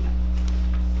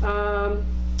 Yeah.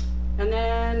 And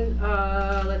then,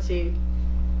 let's see.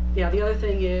 Yeah, the other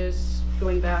thing is,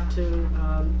 going back to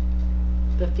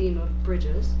the theme of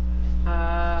bridges.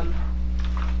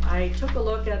 I took a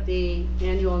look at the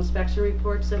annual inspection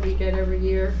reports that we get every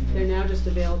year. Mhm. They're now just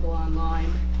available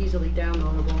online, easily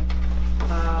downloadable.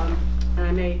 And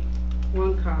I made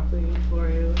one copy for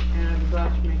you, and I'd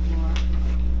love to make more. I can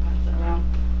pass that around.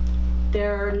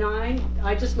 There are 9,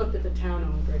 I just looked at the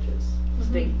town-owned bridges.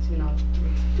 States,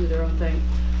 do their own thing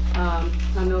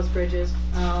on those bridges.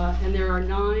 And there are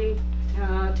 9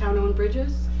 town-owned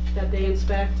bridges that they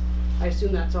inspect. I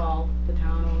assume that's all the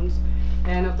town owns.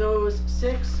 And of those,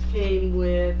 6 came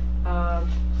with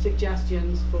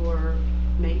suggestions for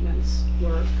maintenance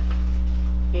work.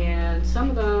 And some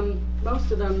of them,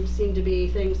 most of them seem to be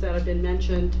things that have been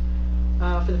mentioned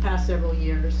for the past several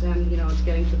years. And, it's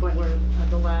getting to the point where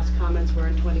the last comments were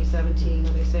in 2017,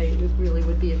 where they say it really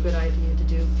would be a good idea to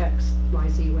do X, Y,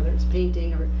 Z, whether it's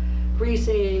painting or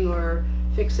greasing or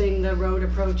fixing the road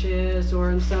approaches,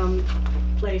 or in some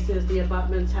places the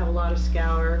abutments have a lot of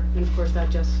scour, and of course that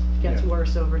just gets Yeah.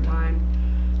 worse over time.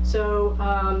 So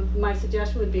my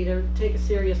suggestion would be to take a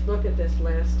serious look at this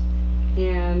list,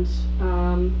 and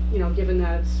given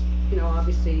that it's,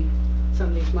 obviously some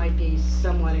of these might be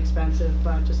somewhat expensive,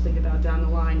 but just think about down the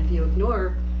line, if you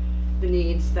ignore the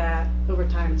needs, that over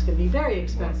time it's going to be very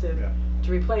expensive Yeah.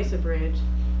 to replace a bridge.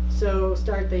 So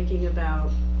start thinking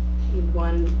about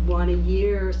one a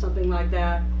year or something like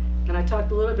that. And I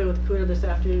talked a little bit with Kuda this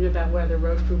afternoon about whether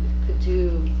road crew could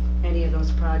do any of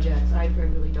those projects. I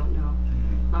really don't know.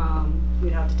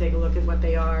 We'd have to take a look at what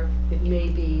they are. It may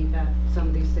be that some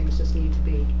of these things just need to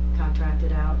be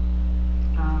contracted out.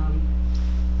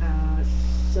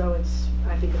 So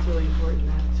I think it's really important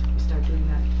that we start doing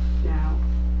that now,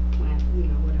 plan,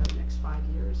 whatever, next 5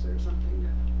 years or something,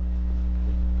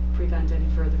 to prevent any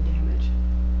further damage.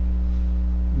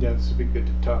 Yeah, this would be good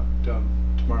to talk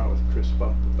tomorrow with Chris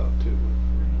Bump about too.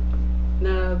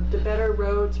 Now, the Better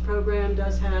Roads program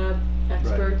does have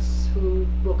experts who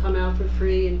will come out for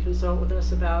free and consult with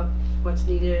us about what's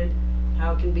needed,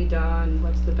 how it can be done,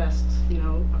 what's the best,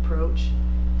 approach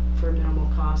for minimal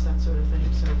cost, that sort of thing.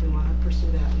 So if we want to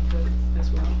pursue that, we could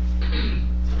as well. So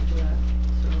do that.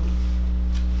 So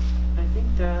I think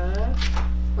that's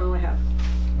all I have.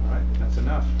 All right, that's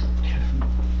enough.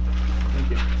 Thank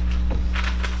you.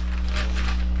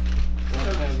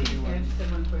 I just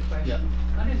had one quick question.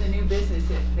 Under the new business,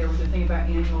 there was a thing about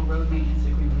annual road maintenance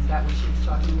agreement. Is that what she was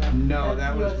talking about? No,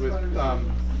 that was with,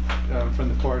 from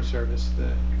the Forest Service.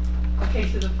 Okay,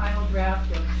 so the final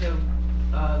draft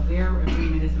of their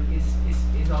agreement is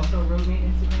also a road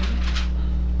maintenance agreement?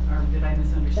 Or did I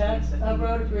misunderstand? That's a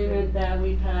road agreement that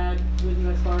we've had with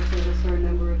US Forest Service for a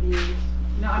number of years.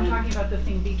 No, I'm talking about the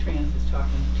thing V-Trans is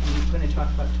going to talk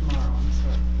about tomorrow, I'm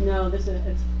sorry. No,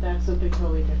 that's something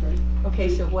totally different. Okay,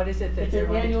 so what is it that It's they're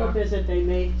an going to annual talk? visit they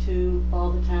make to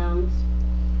all the towns.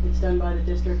 It's done by the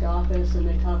district office, and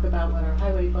they talk about what our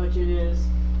highway budget is,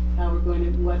 how we're going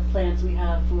to, what plans we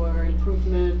have for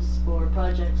improvements or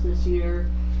projects this year.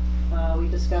 We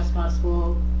discuss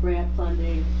possible grant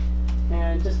funding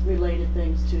and just related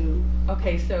things to.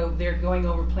 Okay, so they're going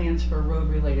over plans for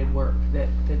road-related work that.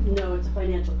 No, it's a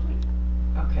financial plan.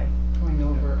 Okay, going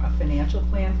over a financial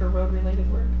plan for road-related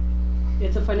work?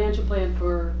 It's a financial plan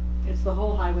it's the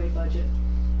whole highway budget.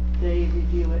 They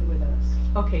review it with us.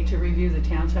 Okay, to review the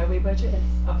town's highway budget? Yes.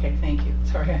 Okay, thank you.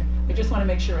 Sorry, I just want to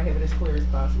make sure I have it as clear as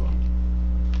possible.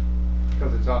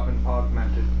 Because it's often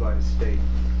augmented by state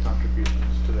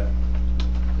contributions to that.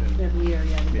 Every year,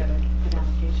 yeah, we get an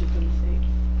application from the state.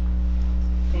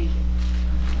 Thank you.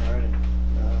 All righty.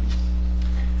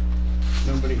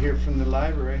 Nobody here from the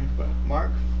library, but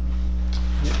Mark?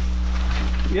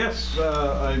 Yes,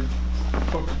 I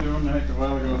spoke to him a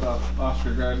while ago about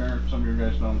Oscar Gardner. Some of you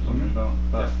guys know him, some of you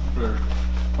don't. But for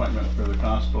appointment for the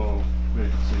constable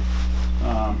vacancy.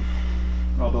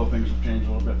 although things have changed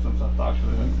a little bit since I've talked to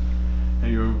them.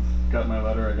 And you've got my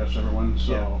letter, I guess, everyone,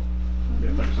 so,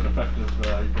 like I said, effective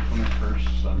April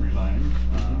 21st, I'm resigning.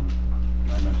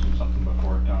 I mentioned something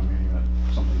before at town meeting that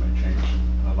something may change,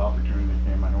 and an opportunity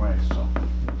came my way, so.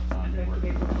 Effective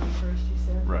April 21st, you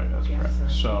said? Right, that's Okay, I'm correct.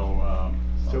 sorry.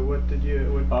 So, what did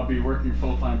you, I'll be working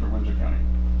full-time for Windsor County.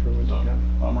 For Windsor So, County?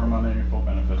 I'll more money, full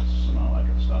benefits, and all that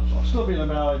good stuff. So I'll still be in the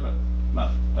valley, but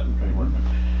not technically working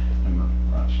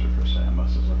in Rochester per se,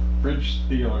 unless there's a bridge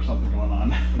deal or something going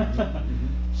on.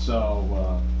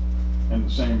 So, and the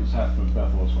same has happened with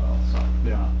Bethel as well, so.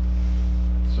 Yeah.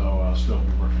 So I'll still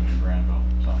be working in Granville,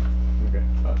 so. Okay.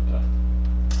 But,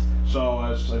 so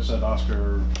as I said,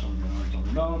 Oscar, some of you know, told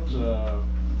me about,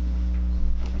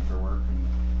 looking for work,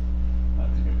 and I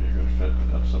think it'd be a good fit,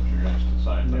 but that's up to you guys to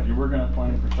decide. But you were gonna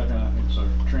appoint him for second, I think, so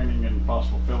training and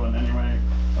possible fill-in anyway.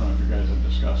 I don't know if you guys have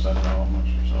discussed that at all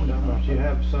amongst yourselves. Not much. You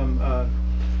have some,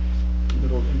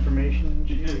 little information?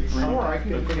 Sure, I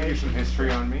can give you some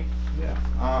history on me. Yeah.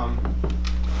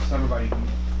 So everybody can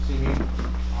see me.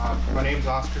 My name's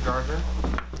Oscar Gardner.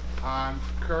 I'm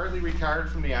currently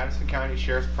retired from the Addison County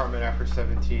Sheriff's Department after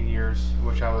 17 years,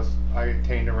 which I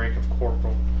attained the rank of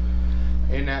corporal.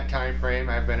 In that time frame,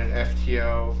 I've been an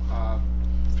FTO,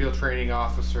 field training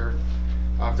officer.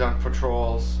 I've done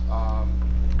patrols,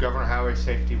 government highway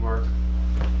safety work.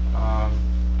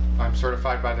 I'm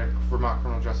certified by the Vermont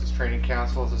Criminal Justice Training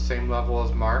Council as the same level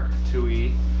as Mark,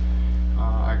 2E.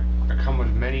 I come with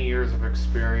many years of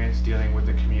experience dealing with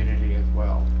the community as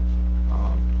well.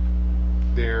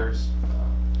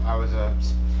 I was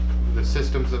the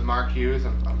systems that Mark used.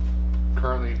 I'm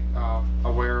currently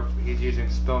aware of he's using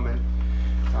Spillman.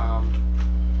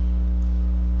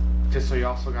 Just so you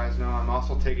also guys know, I'm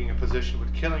also taking a position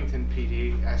with Killington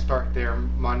PD. I start there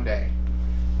Monday,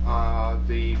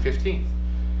 the 15th.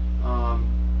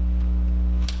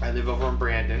 I live over in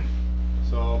Brandon,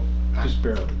 so Just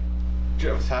barely.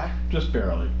 What's that? Just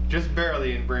barely. Just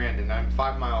barely in Brandon. I'm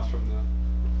 5 miles from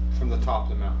the top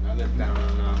of the mountain. I live down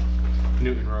on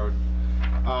Newton Road.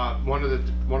 One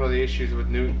of the issues with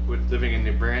living in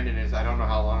New Brandon is I don't know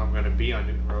how long I'm going to be on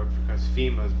Newton Road because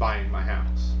FEMA is buying my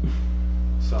house.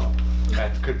 So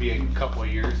that could be a couple of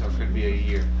years or it could be a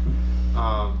year.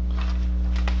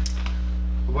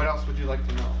 What else would you like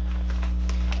to know?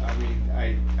 I mean,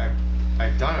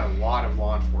 I've done a lot of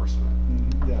law enforcement.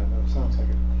 Yeah, no, sounds like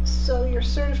it. So your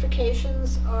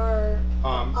certifications are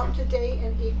up to date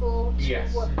and equal to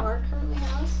Yes. what Mark currently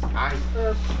has?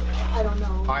 Or I don't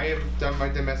know. I have done my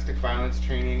domestic violence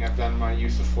training. I've done my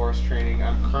use of force training.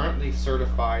 I'm currently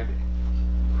certified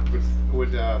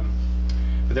with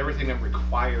everything I'm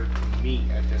required to meet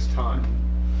at this time.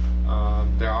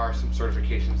 There are some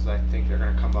certifications that I think they're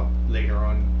going to come up later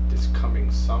on this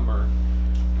coming summer.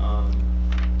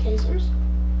 Tasers?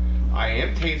 I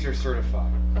am taser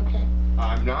certified. Okay.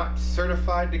 I'm not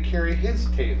certified to carry his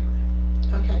taser.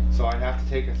 Okay. So I'd have to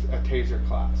take a taser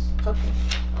class. Okay.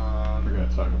 We're gonna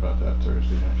talk about that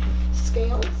Thursday, actually.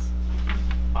 Scales?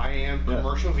 I am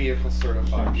commercial vehicle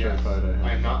certified, Same yes. certified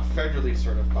I I am not federally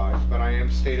certified, but I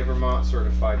am state of Vermont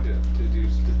certified to do...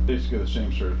 Basically the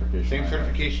same certification. Same I have.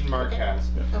 certification Mark has.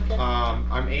 Yeah. Okay.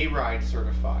 I'm A-RIDE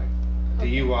certified.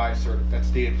 The UI certified,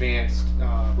 that's the advanced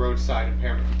roadside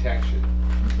impairment detection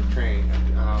training.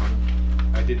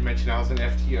 I did mention I was an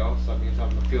FTO, so that means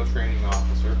I'm a field training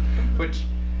officer, which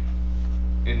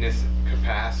in this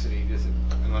capacity doesn't,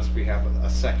 unless we have a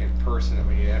second person that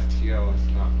we need FTO, is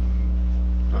not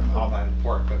all that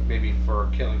important, but maybe for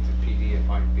Killington PD it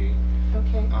might be.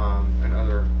 Okay. And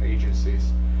other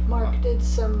agencies. Mark did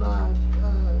some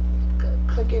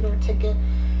click it or ticket.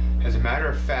 As a matter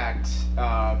of fact,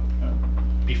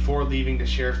 before leaving the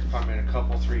Sheriff's Department a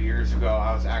couple, 3 years ago,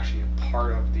 I was actually a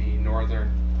part of the Northern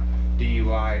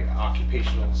DUI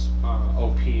Occupational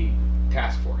OP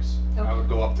Task Force. Okay. I would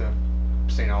go up to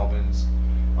St. Albans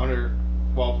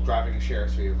while driving a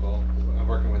sheriff's vehicle,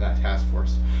 working with that task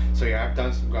force. So yeah, I've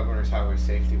done some governor's highway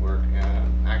safety work,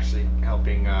 actually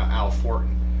helping Al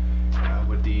Fortin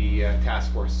with the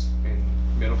task force in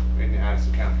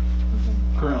Addison County.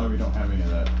 Currently, we don't have any of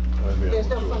that available There's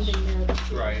no to us. funding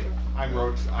there. Right.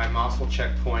 I'm also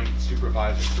checkpoint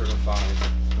supervisor certified.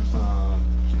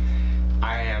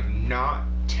 I am not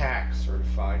TAC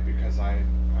certified because I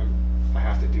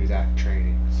have to do that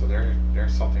training. So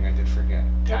there's something I did forget.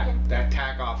 Okay. That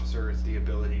TAC officer is the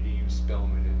ability to use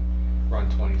Spillman and run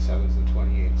 27s and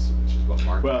 28s, which is what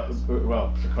Mark does.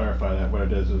 Well, to clarify that, what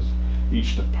it is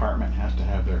each department has to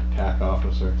have their TAC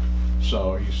officer.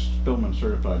 So he's Spillman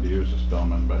certified to use a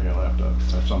Spillman, but he'll have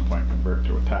to at some point convert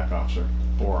to a TAC officer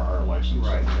for our license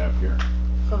that we have here.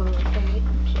 Okay.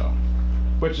 So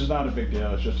which is not a big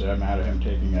deal, it's just a matter of him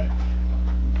taking a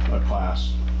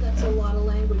class. That's a lot of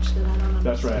language that I don't understand.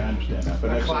 That's right, I understand that,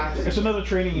 but it's another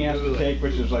training he has to take,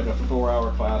 which is like a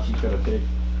 4-hour class he's gotta take,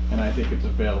 and I think it's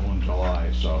available in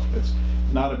July, so it's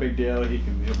not a big deal,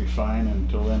 he'll be fine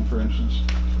until then, for instance,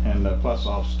 and plus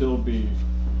I'll still be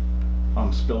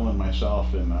on spilling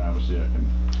myself, and obviously I can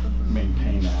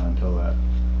maintain that until that.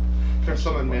 There's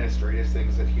some administrative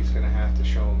things that he's gonna have to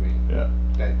show me. Yeah.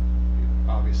 That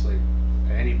obviously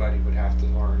anybody would have to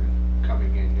learn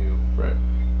coming in new. Right.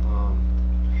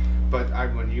 But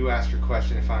when you asked your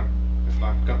question, if I've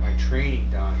got my training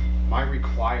done, my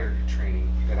required training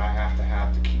that I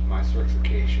have to keep my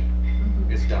certification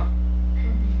is done.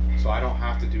 So I don't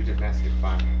have to do domestic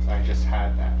violence. I just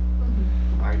had that.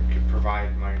 I could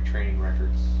provide my training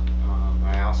records.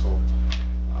 I also,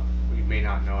 you may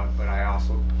not know it, but I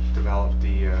also developed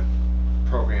the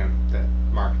program that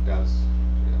Mark does.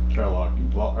 Our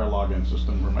login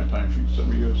system for my timesheets that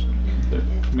we use that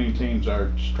maintains our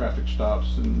traffic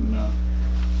stops and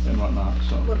whatnot.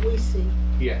 So What we see.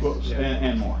 Yes. Well,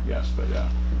 and more, yes, but yeah.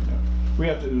 We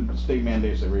have to, the state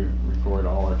mandates that we record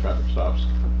all our traffic stops,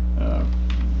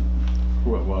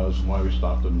 who it was, and why we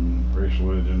stopped them, racial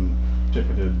religion,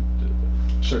 ticketed,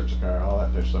 search the car, all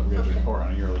that type of stuff. We have to report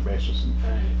on a yearly basis.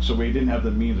 And so we didn't have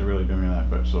the means of really doing that,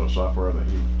 but so software that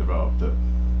he developed that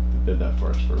did that for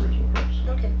us for a reasonable price.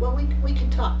 Okay, well, we can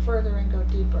talk further and go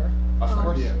deeper. Of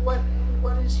course. Yeah.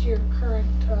 What is your current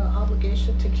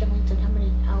obligation to Killington? How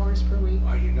many hours per week?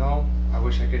 Well, you know, I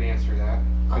wish I could answer that,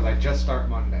 because I just start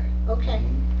Monday. Okay.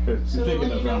 So we'll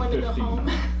let you know when to go 15. home?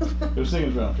 I was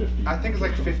thinking around 15. I think it's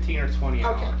like 15 or 20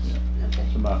 Okay. hours. Yeah. Okay.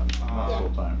 So not Yeah. full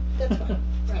time. That's fine,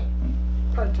 right,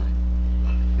 part-time.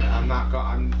 I'm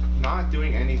not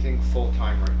doing anything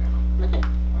full-time right now. Okay.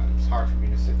 It's hard for me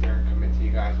to sit there and commit to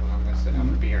you guys when I'm gonna say I'm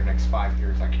gonna be here next 5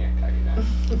 years. I can't tell you that.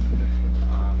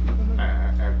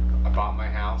 I bought my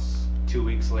house 2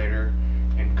 weeks later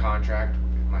in contract.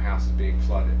 My house is being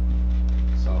flooded,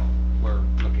 so we're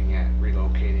looking at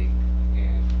relocating.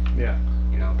 And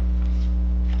you know,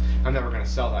 I'm never gonna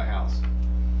sell that house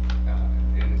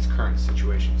in its current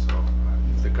situation. So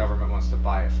if the government wants to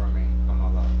buy it from me, I'm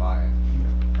not allowed to buy it.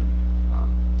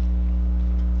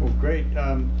 Well, great.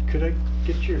 Could I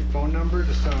get your phone number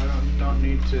just so I don't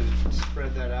need to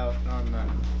spread that out on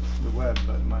the web,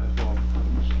 but might as well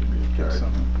get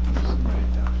something. Just write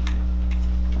it down.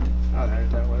 Oh,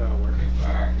 that'll work.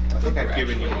 All right. I think I've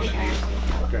given you one of these.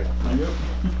 Okay. Thank you.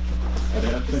 I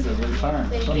have to think of retirement.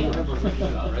 Thank somewhere.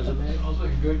 you. Resume? Sounds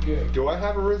like a good gig. Do I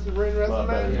have a written Well,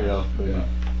 resume?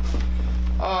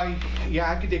 yeah.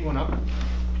 Yeah, I could dig one up.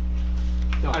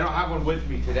 No, I don't have one with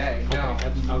me today. No.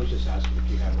 Okay, I was just asking if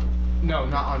you had one. No,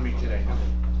 not on me today. No.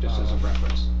 Just as a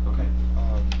reference. Okay.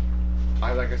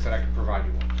 Like I said, I can provide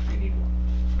you one if you need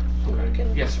one. Okay.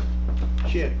 Yes, sir.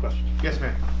 She had a question. Yes,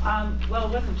 ma'am. Well,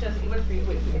 it wasn't just, it was for you,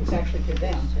 it's actually for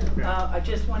them. I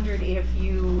just wondered if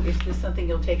this something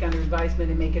you'll take under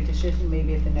advisement and make a decision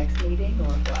maybe at the next meeting,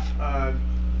 or what?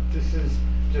 This is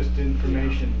just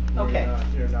information. Okay.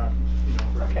 You're not, you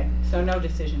know. Okay, so no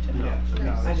decision tonight? Yeah,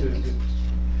 no, I it's didn't just, think so.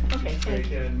 Okay, it's thank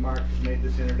great, you. and Mark has made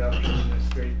this introduction, and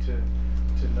it's great to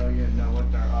know you and know what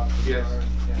our options Yes. are.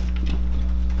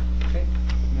 Yeah. Okay.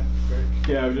 Yeah, great.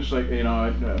 Yeah, just like, you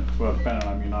know, well, depending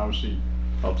on, I mean, obviously,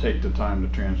 I'll take the time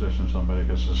to transition somebody,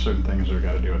 because there's certain things that are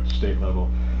gotta do at the state level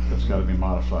that's gotta be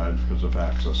modified because of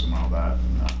access and all that.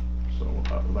 And, so,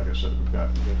 like I said, we've got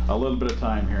a little bit of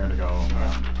time here to go,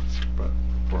 but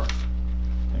before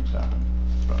things happen.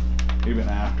 But even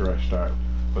after I start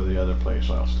with the other place,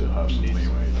 I'll still have some leeway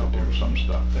to do some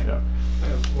stuff. Yeah. I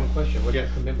have one question. What's your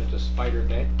commitment to spider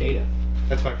data?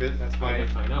 That's my bit. That's my.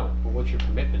 I know, but what's your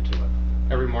commitment to it?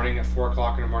 Every morning at 4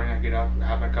 o'clock in the morning, I get up,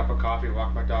 have my cup of coffee,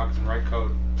 walk my dogs, and write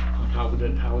code. How would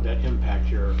that impact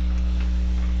your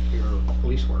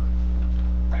police work?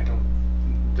 I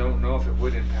don't know if it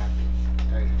would impact me. To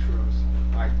tell you the truth,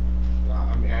 I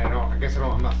mean, I guess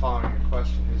I'm not following your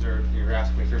question. You're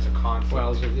asking me if there's a conflict?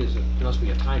 Well, there must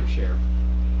be a timeshare.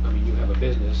 I mean, you have a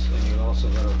business, and you're also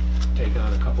going to take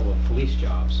on a couple of police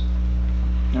jobs.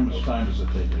 How much time does it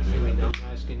take you to I do mean, that?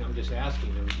 I'm just asking.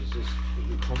 Are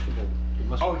you comfortable? You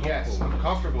must be Oh yes,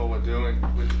 comfortable I'm with it. comfortable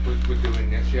with doing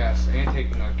this. Yes, and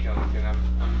taking on Killington.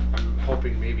 I'm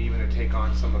hoping maybe even to take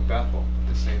on some of Bethel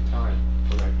at the same time.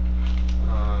 Okay.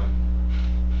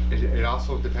 It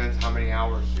also depends how many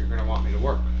hours you're going to want me to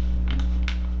work.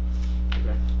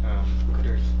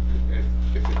 Okay.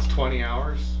 If it's 20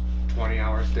 hours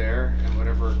there, and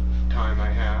whatever time I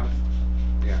have.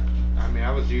 Yeah, I mean,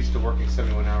 I was used to working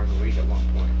 71 hours a week at one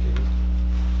point.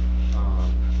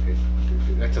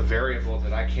 That's a variable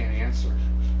that I can't answer.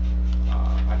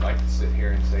 I'd I'd like to sit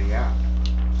here and say, yeah.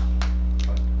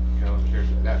 But, you know, here's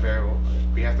that variable.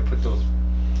 We have to put those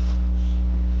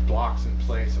blocks in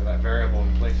place, or that variable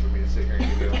in place for me to sit here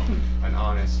and give you an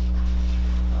honest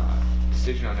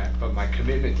decision on that. But my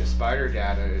commitment to spider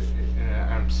data, and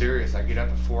I'm serious, I get up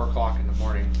at 4 o'clock in the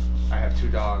morning, I have 2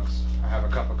 dogs, I have a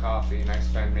cup of coffee, and I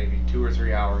spend maybe 2 or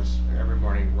 3 hours every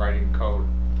morning writing code,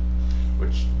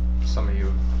 which some of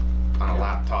you on a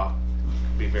laptop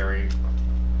can be very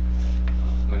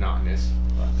monotonous.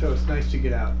 So it's nice to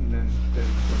get out and then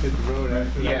hit the road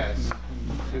after that. Yes.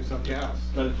 And do something else.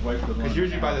 Because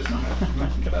usually by the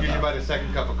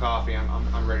second cup of coffee,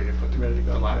 I'm ready to put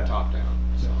the laptop down.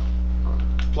 So,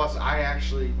 plus, I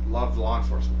actually love law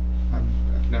enforcement.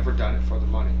 I've never done it for the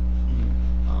money.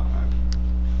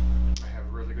 I have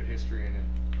a really good history in it.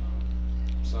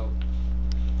 So.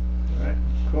 All right.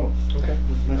 Cool. Okay.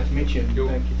 Nice to meet you. And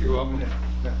thank you. You're welcome.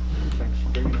 Yeah. Thanks for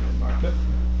bringing it in, Mark.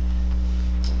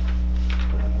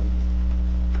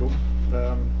 Cool.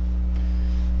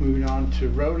 Moving on to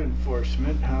road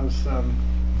enforcement. How's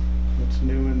what's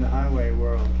new in the highway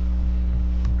world?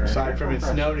 Aside from it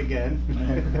snowed again.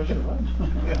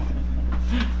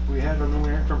 We had a new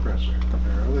air compressor.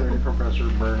 Our other air compressor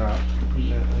burned out.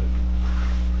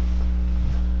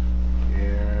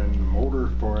 And the motor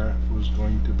for it was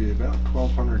going to be about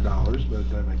 $1,200 by the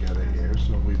time I got it here,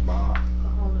 so we bought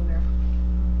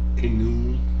a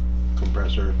new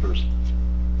compressor for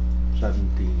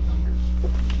 $1,700.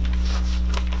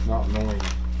 Not knowing,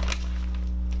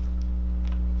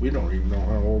 we don't even know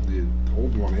how old the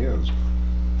old one is.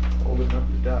 Old enough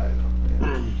to die, though.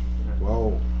 Yeah.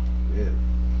 Well, it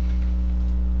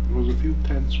was a few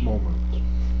tense moments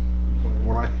when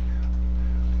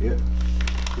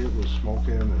it was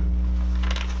smoking and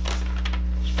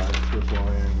spikes were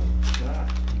flying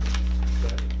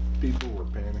and people were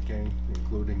panicking,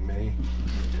 including me.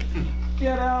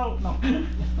 Get out! No.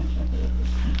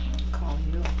 Call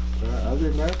you. Other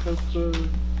than that,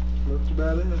 that's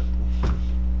about it.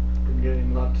 Been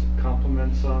getting lots of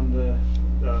compliments on the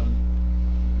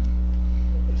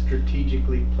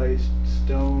strategically placed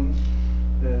stone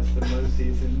as the mud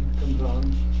season comes on.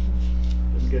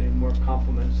 Been getting more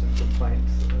compliments and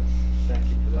complaints, so thank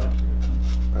you for that.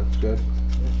 That's good.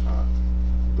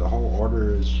 The whole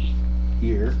order is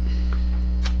here.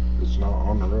 It's not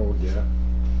on the road yet.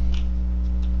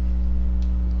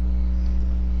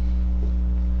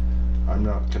 I'm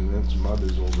not convinced mud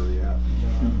is over yet.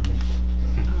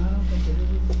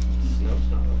 Snow's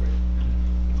not over yet.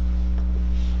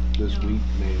 This week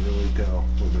may really tell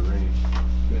with the rain.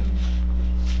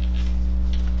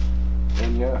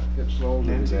 And yeah, it snows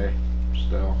every day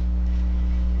still.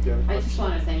 I just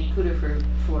want to thank Kuda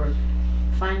for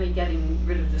finally getting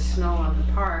rid of the snow on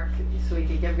the park so he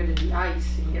could get rid of the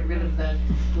ice and get rid of the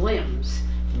limbs.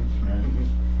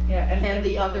 Yeah, and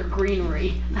the other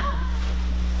greenery.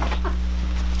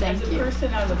 Thank As a you.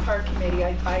 person on the park committee,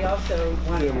 I also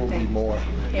want to thank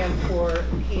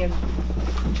he and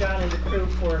John and the crew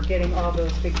for getting all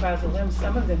those big piles of limbs.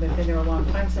 Some of them have been there a long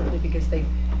time simply because they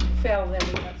fell, then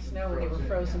we got snow and they were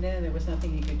frozen in and there was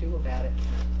nothing you could do about it.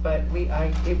 But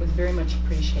it was very much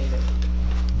appreciated.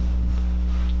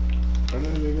 When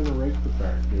are they gonna rake the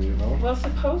park, do you know? Well,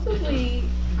 supposedly,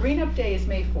 Green Up Day is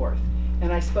May 4th.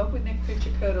 And I spoke with Nick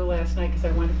Piccicoto last night because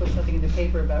I wanted to put something in the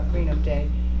paper about Green Up Day.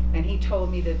 And he told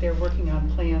me that they're working on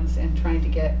plans and trying to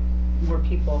get more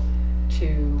people to,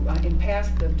 in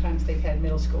past times they've had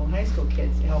middle school and high school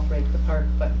kids to help rake the park,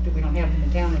 but we don't have them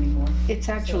in town anymore. It's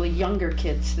actually younger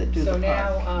kids that do the park. So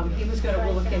now, he was going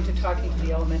to look into talking to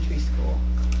the elementary school.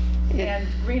 And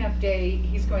Green Up Day,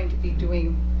 he's going to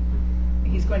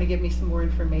give me some more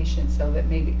information so that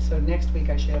so next week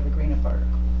I should have a Green Up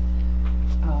article.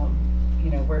 You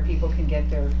know, where people can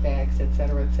get their bags, et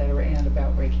cetera, and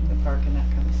about raking the park and that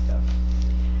kind of stuff.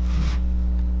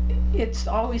 It's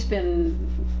always been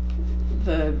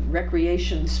the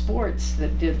recreation sports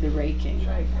that did the raking.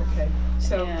 Right, okay.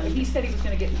 So he said he was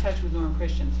going to get in touch with Norm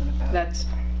Christensen about it. That's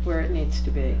where it needs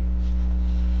to be.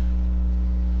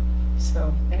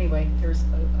 So anyway, there's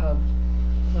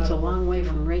it's a long way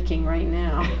from raking right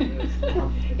now.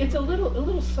 It's a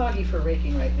little soggy for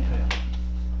raking right now.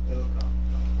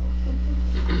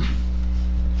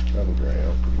 That'll dry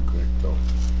out pretty quick though.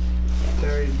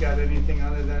 Terry, you got anything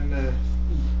other than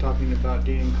talking about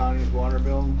Dean and Connie's water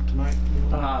bill tonight?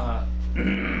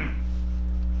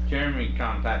 Jeremy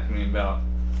contacted me about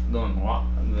doing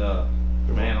the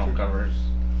manhole covers.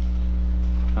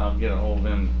 I'll get a hold of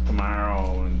him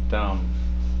tomorrow and tell him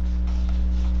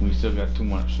we still got too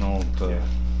much snow to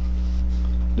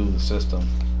do the system.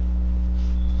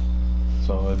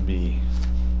 So it'd be,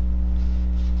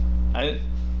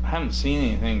 I haven't seen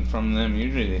anything from them.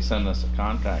 Usually they send us a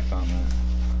contract on that.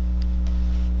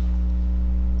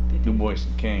 Du Bois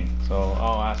and King, so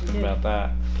I'll ask them about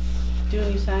that.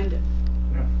 June, you signed it.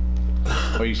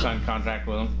 Oh, you signed contract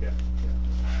with them? Yeah.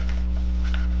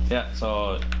 Yeah,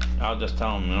 so I'll just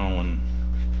tell them, you know, when,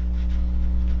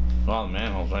 well, the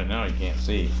manholes right now you can't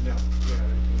see. No, yeah,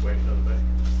 you can wait a little bit.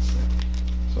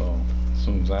 So as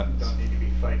soon as that. You don't need to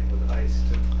be fighting with ice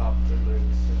to pop the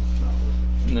lids, it's not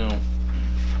worth it. No.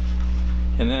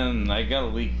 And then I got a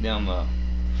leak down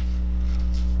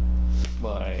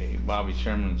by Bobby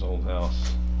Sherman's old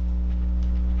house.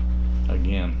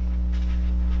 Again.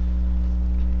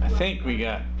 I think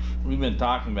we've been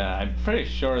talking about it. I'm pretty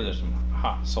sure there's some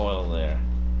hot soil there.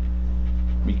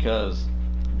 Because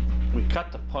we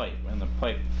cut the pipe and the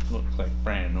pipe looks like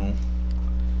brand new.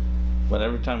 But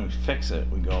every time we fix it,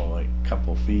 we go like a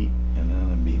couple feet and then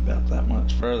it'd be about that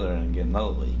much further and get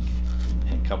another leak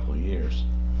in a couple of years.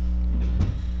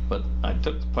 But I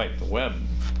took the pipe to Webb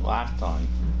last time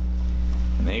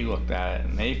and they looked at it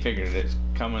and they figured it's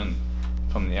coming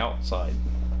from the outside.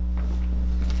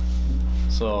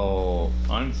 So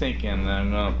I'm thinking that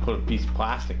I'm gonna put a piece of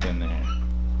plastic in there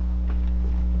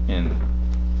and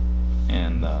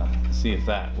see if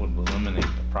that would eliminate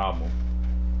the problem.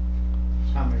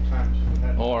 How many times have you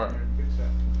had to Or come here and fix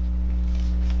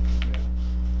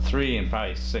that? 3 in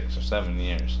probably 6 or 7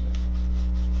 years.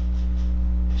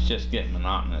 It's just getting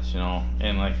monotonous, you know,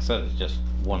 and like I said, it's just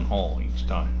one hole each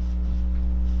time.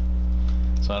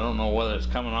 So I don't know whether it's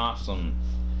coming off some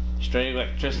straight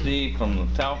electricity from the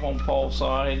telephone pole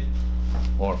side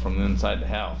or from inside the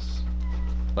house.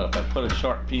 But if I put a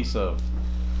short piece of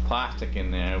plastic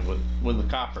in there with the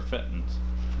copper fittings,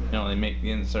 you know, they make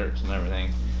the inserts and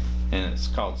everything, and it's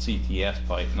called CTS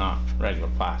pipe, not regular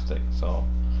plastic, so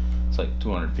it's like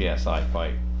 200 psi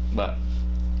pipe, but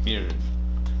your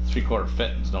 3/4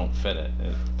 fittings don't fit it.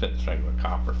 It fits regular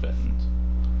copper fittings,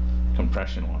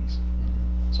 compression ones.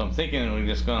 So I'm thinking I'm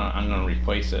gonna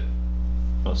replace it,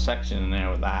 a section in there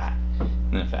with that,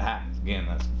 and if it happens again,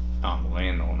 that's on the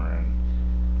landowner,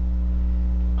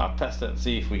 and I'll test it and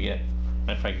see if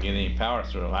I can get any power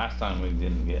through it. Last time we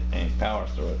didn't get any power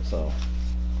through it, so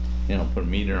you know, put a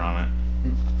meter on it,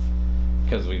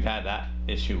 because we've had that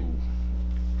issue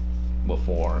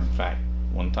before. In fact,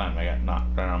 one time I got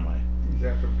knocked down my Is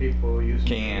that for people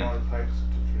using water pipes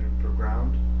for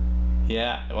ground?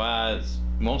 Yeah, well, it's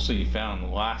mostly you found, the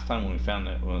last time we found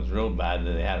it was real bad,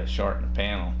 that they had a short in the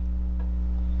panel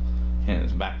and it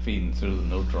was back feeding through the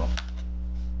neutral.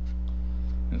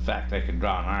 In fact, I could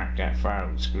draw an arc that far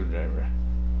with a screwdriver,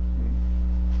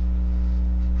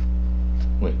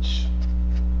 which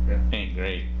ain't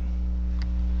great.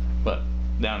 But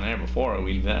down there before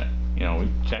we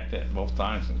checked it both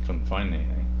times and couldn't find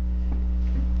anything.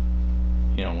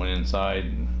 You know, went inside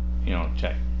and, you know,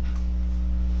 checked.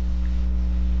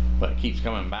 But it keeps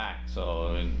coming back,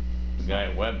 so the guy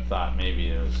at Webb thought maybe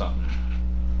there was something.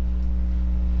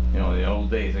 You know, the old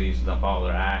days they used to dump all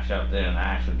their ash out there and the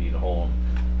ash would eat a hole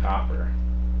in copper.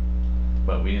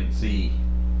 But we didn't see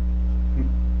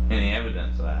any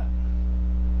evidence of that.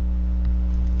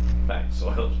 In fact, the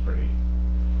soil's pretty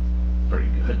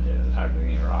good there. There's hardly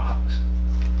any rocks.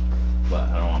 But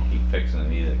I don't want to keep fixing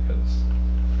it either, because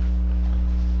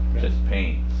it's just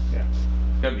pain. Yeah.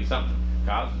 It's gotta be something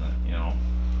causing it, you know.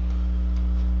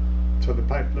 So the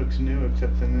pipe looks new,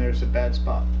 except then there's a bad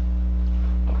spot.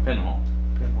 A pinhole.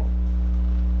 Pinhole.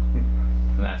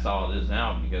 And that's all it is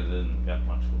now, because it hasn't got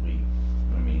much of a leak.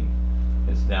 I mean,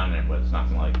 it's down there, but it's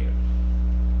nothing like it.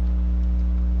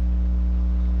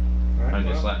 Right, I'm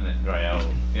just letting it dry out,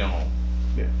 you know,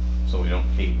 so we don't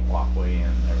cave the walkway in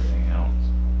and everything else.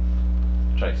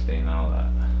 Try staying out of that.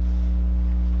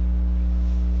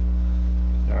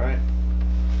 All right.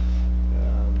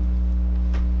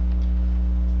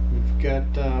 We've got,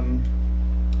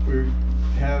 we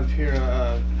have here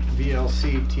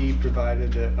VLCT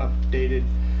provided an updated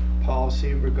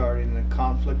policy regarding the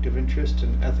conflict of interest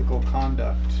and ethical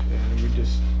conduct. And we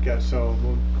just got, so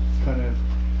we'll kind of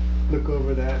look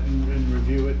over that and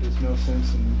review it. There's no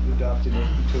sense in adopting it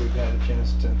until we've had a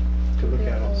chance to look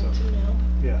at it. So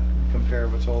yeah, compare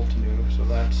what's old to new. So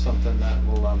that's something that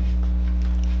we'll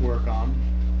work on.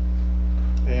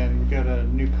 And we got a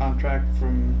new contract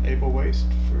from Able Waste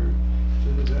for,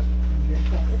 is that here?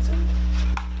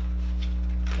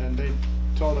 And they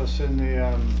told us in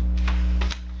the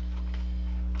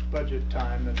budget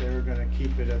time that they were going to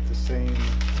keep it at the same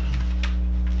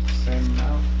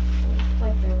amount.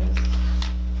 Like there was.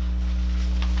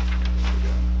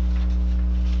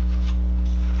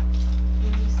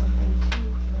 Maybe something too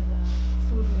for the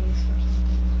food waste or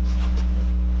something.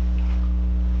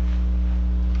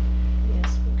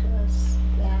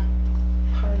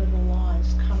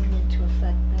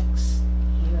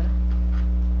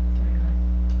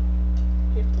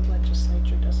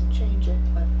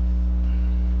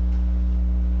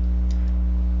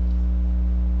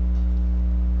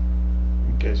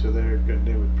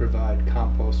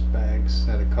 compost bags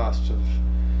at a cost of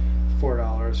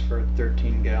 $4 for a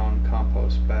 13-gallon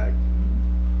compost bag,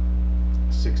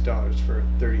 $6 for a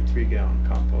 33-gallon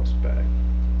compost bag.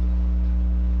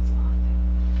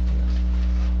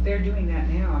 They're doing that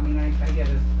now. I mean, I get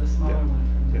the smaller Yeah. one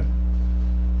from them.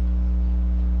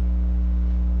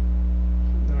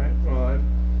 All right, well, I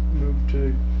move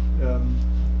to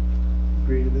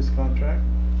agree to this contract.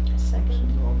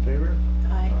 Second. All in favor?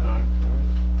 Aye. All right.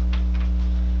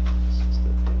 This is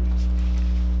the thing.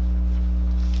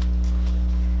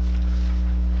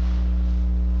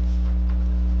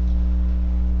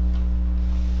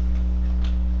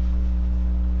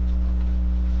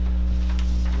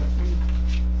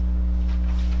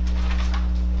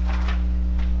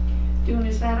 June,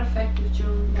 is that effective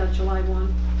July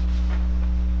 1?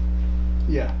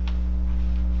 Yeah,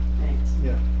 Thanks.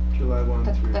 yeah, July 1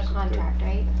 The, through the September. contract,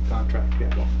 right? Contract,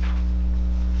 yeah. Yeah.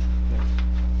 Yeah.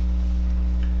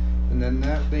 And then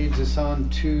that leads us on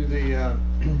to the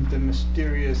the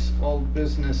mysterious old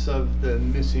business of the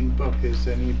missing book. Has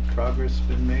any progress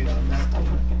been made on that? Still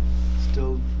looking.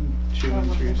 Still chewing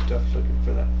Still through looking. stuff, looking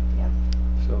for that. Yep.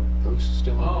 So, Bruce is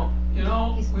still Well, on you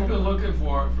know, He's we've been been- looking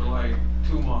for it for like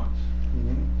 2 months.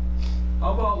 mhm.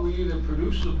 How about we either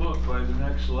produce the book by the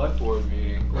next select board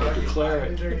meeting or declare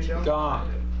it gone?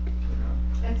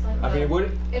 It's like I mean, what?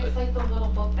 it's like the little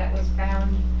book that was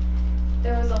found.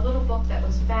 There was a little book that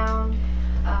was found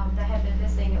that had been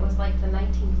missing. It was like the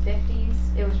 1950s.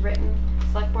 It was written,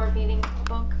 select board meeting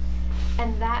book.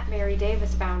 And that Mary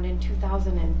Davis found in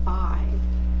 2005.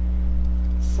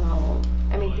 So,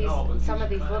 I mean, Well, know, but some of are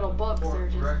these kind little books are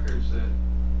important just. records that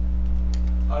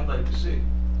I'd like to see.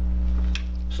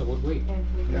 So would we.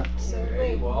 Yeah. So Okay,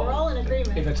 wait, well, we're all in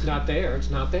agreement. If it's not there, it's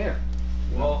not there.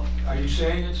 Well, are you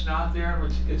saying it's not there,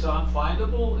 it's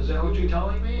unfindable? Is that what you're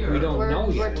telling me? or- We don't know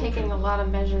We're yet. taking a lot of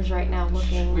measures right now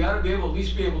looking. We ought to be able, at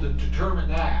least be able to determine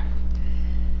that.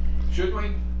 Shouldn't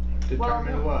we?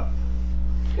 Determine what?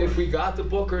 If we got the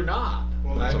book or not.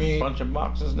 There's I mean, a bunch of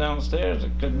boxes downstairs.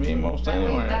 It could be most I think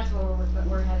anywhere. that's where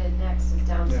we're headed next, is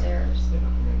downstairs.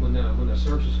 When the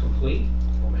search is complete,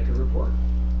 we'll make a report.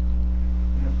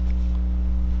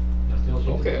 Nothing else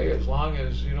you can do. okay, as long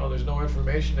as, you know, there's no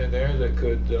information in there that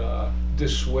could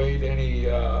dissuade any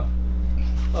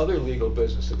other legal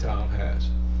business the town has.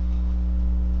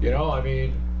 You know, I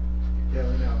mean, Yeah,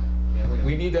 we know. Yeah,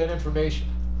 we need that information.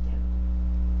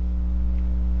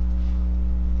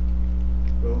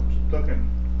 We'll keep looking.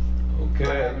 I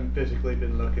Okay. haven't physically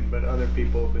been looking, but other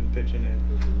people have been pitching in,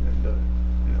 and,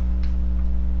 you know.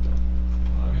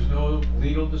 As long as no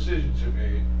legal decisions are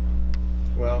made,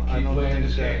 Well, I keep don't playing think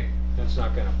this that, game. That's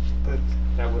not gonna,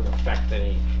 that wouldn't affect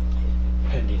any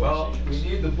pending Well, decisions. we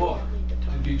need the book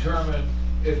to determine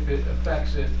if it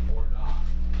affects it or not.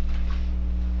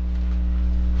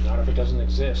 Not if it doesn't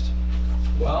exist.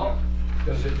 Well,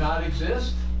 does it not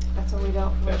exist? That's what we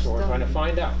don't. That's what we're trying to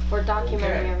find out. We're documenting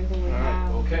Okay. everything we All right,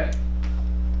 have. Okay.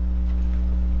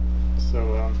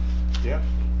 so, yeah.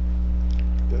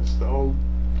 That's the whole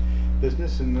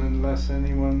business, and unless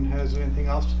anyone has anything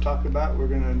else to talk about, we're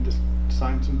gonna just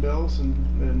sign some bills and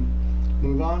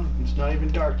move on. It's not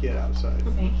even dark yet outside.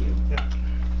 Thank you. Yeah.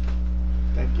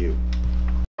 Thank you.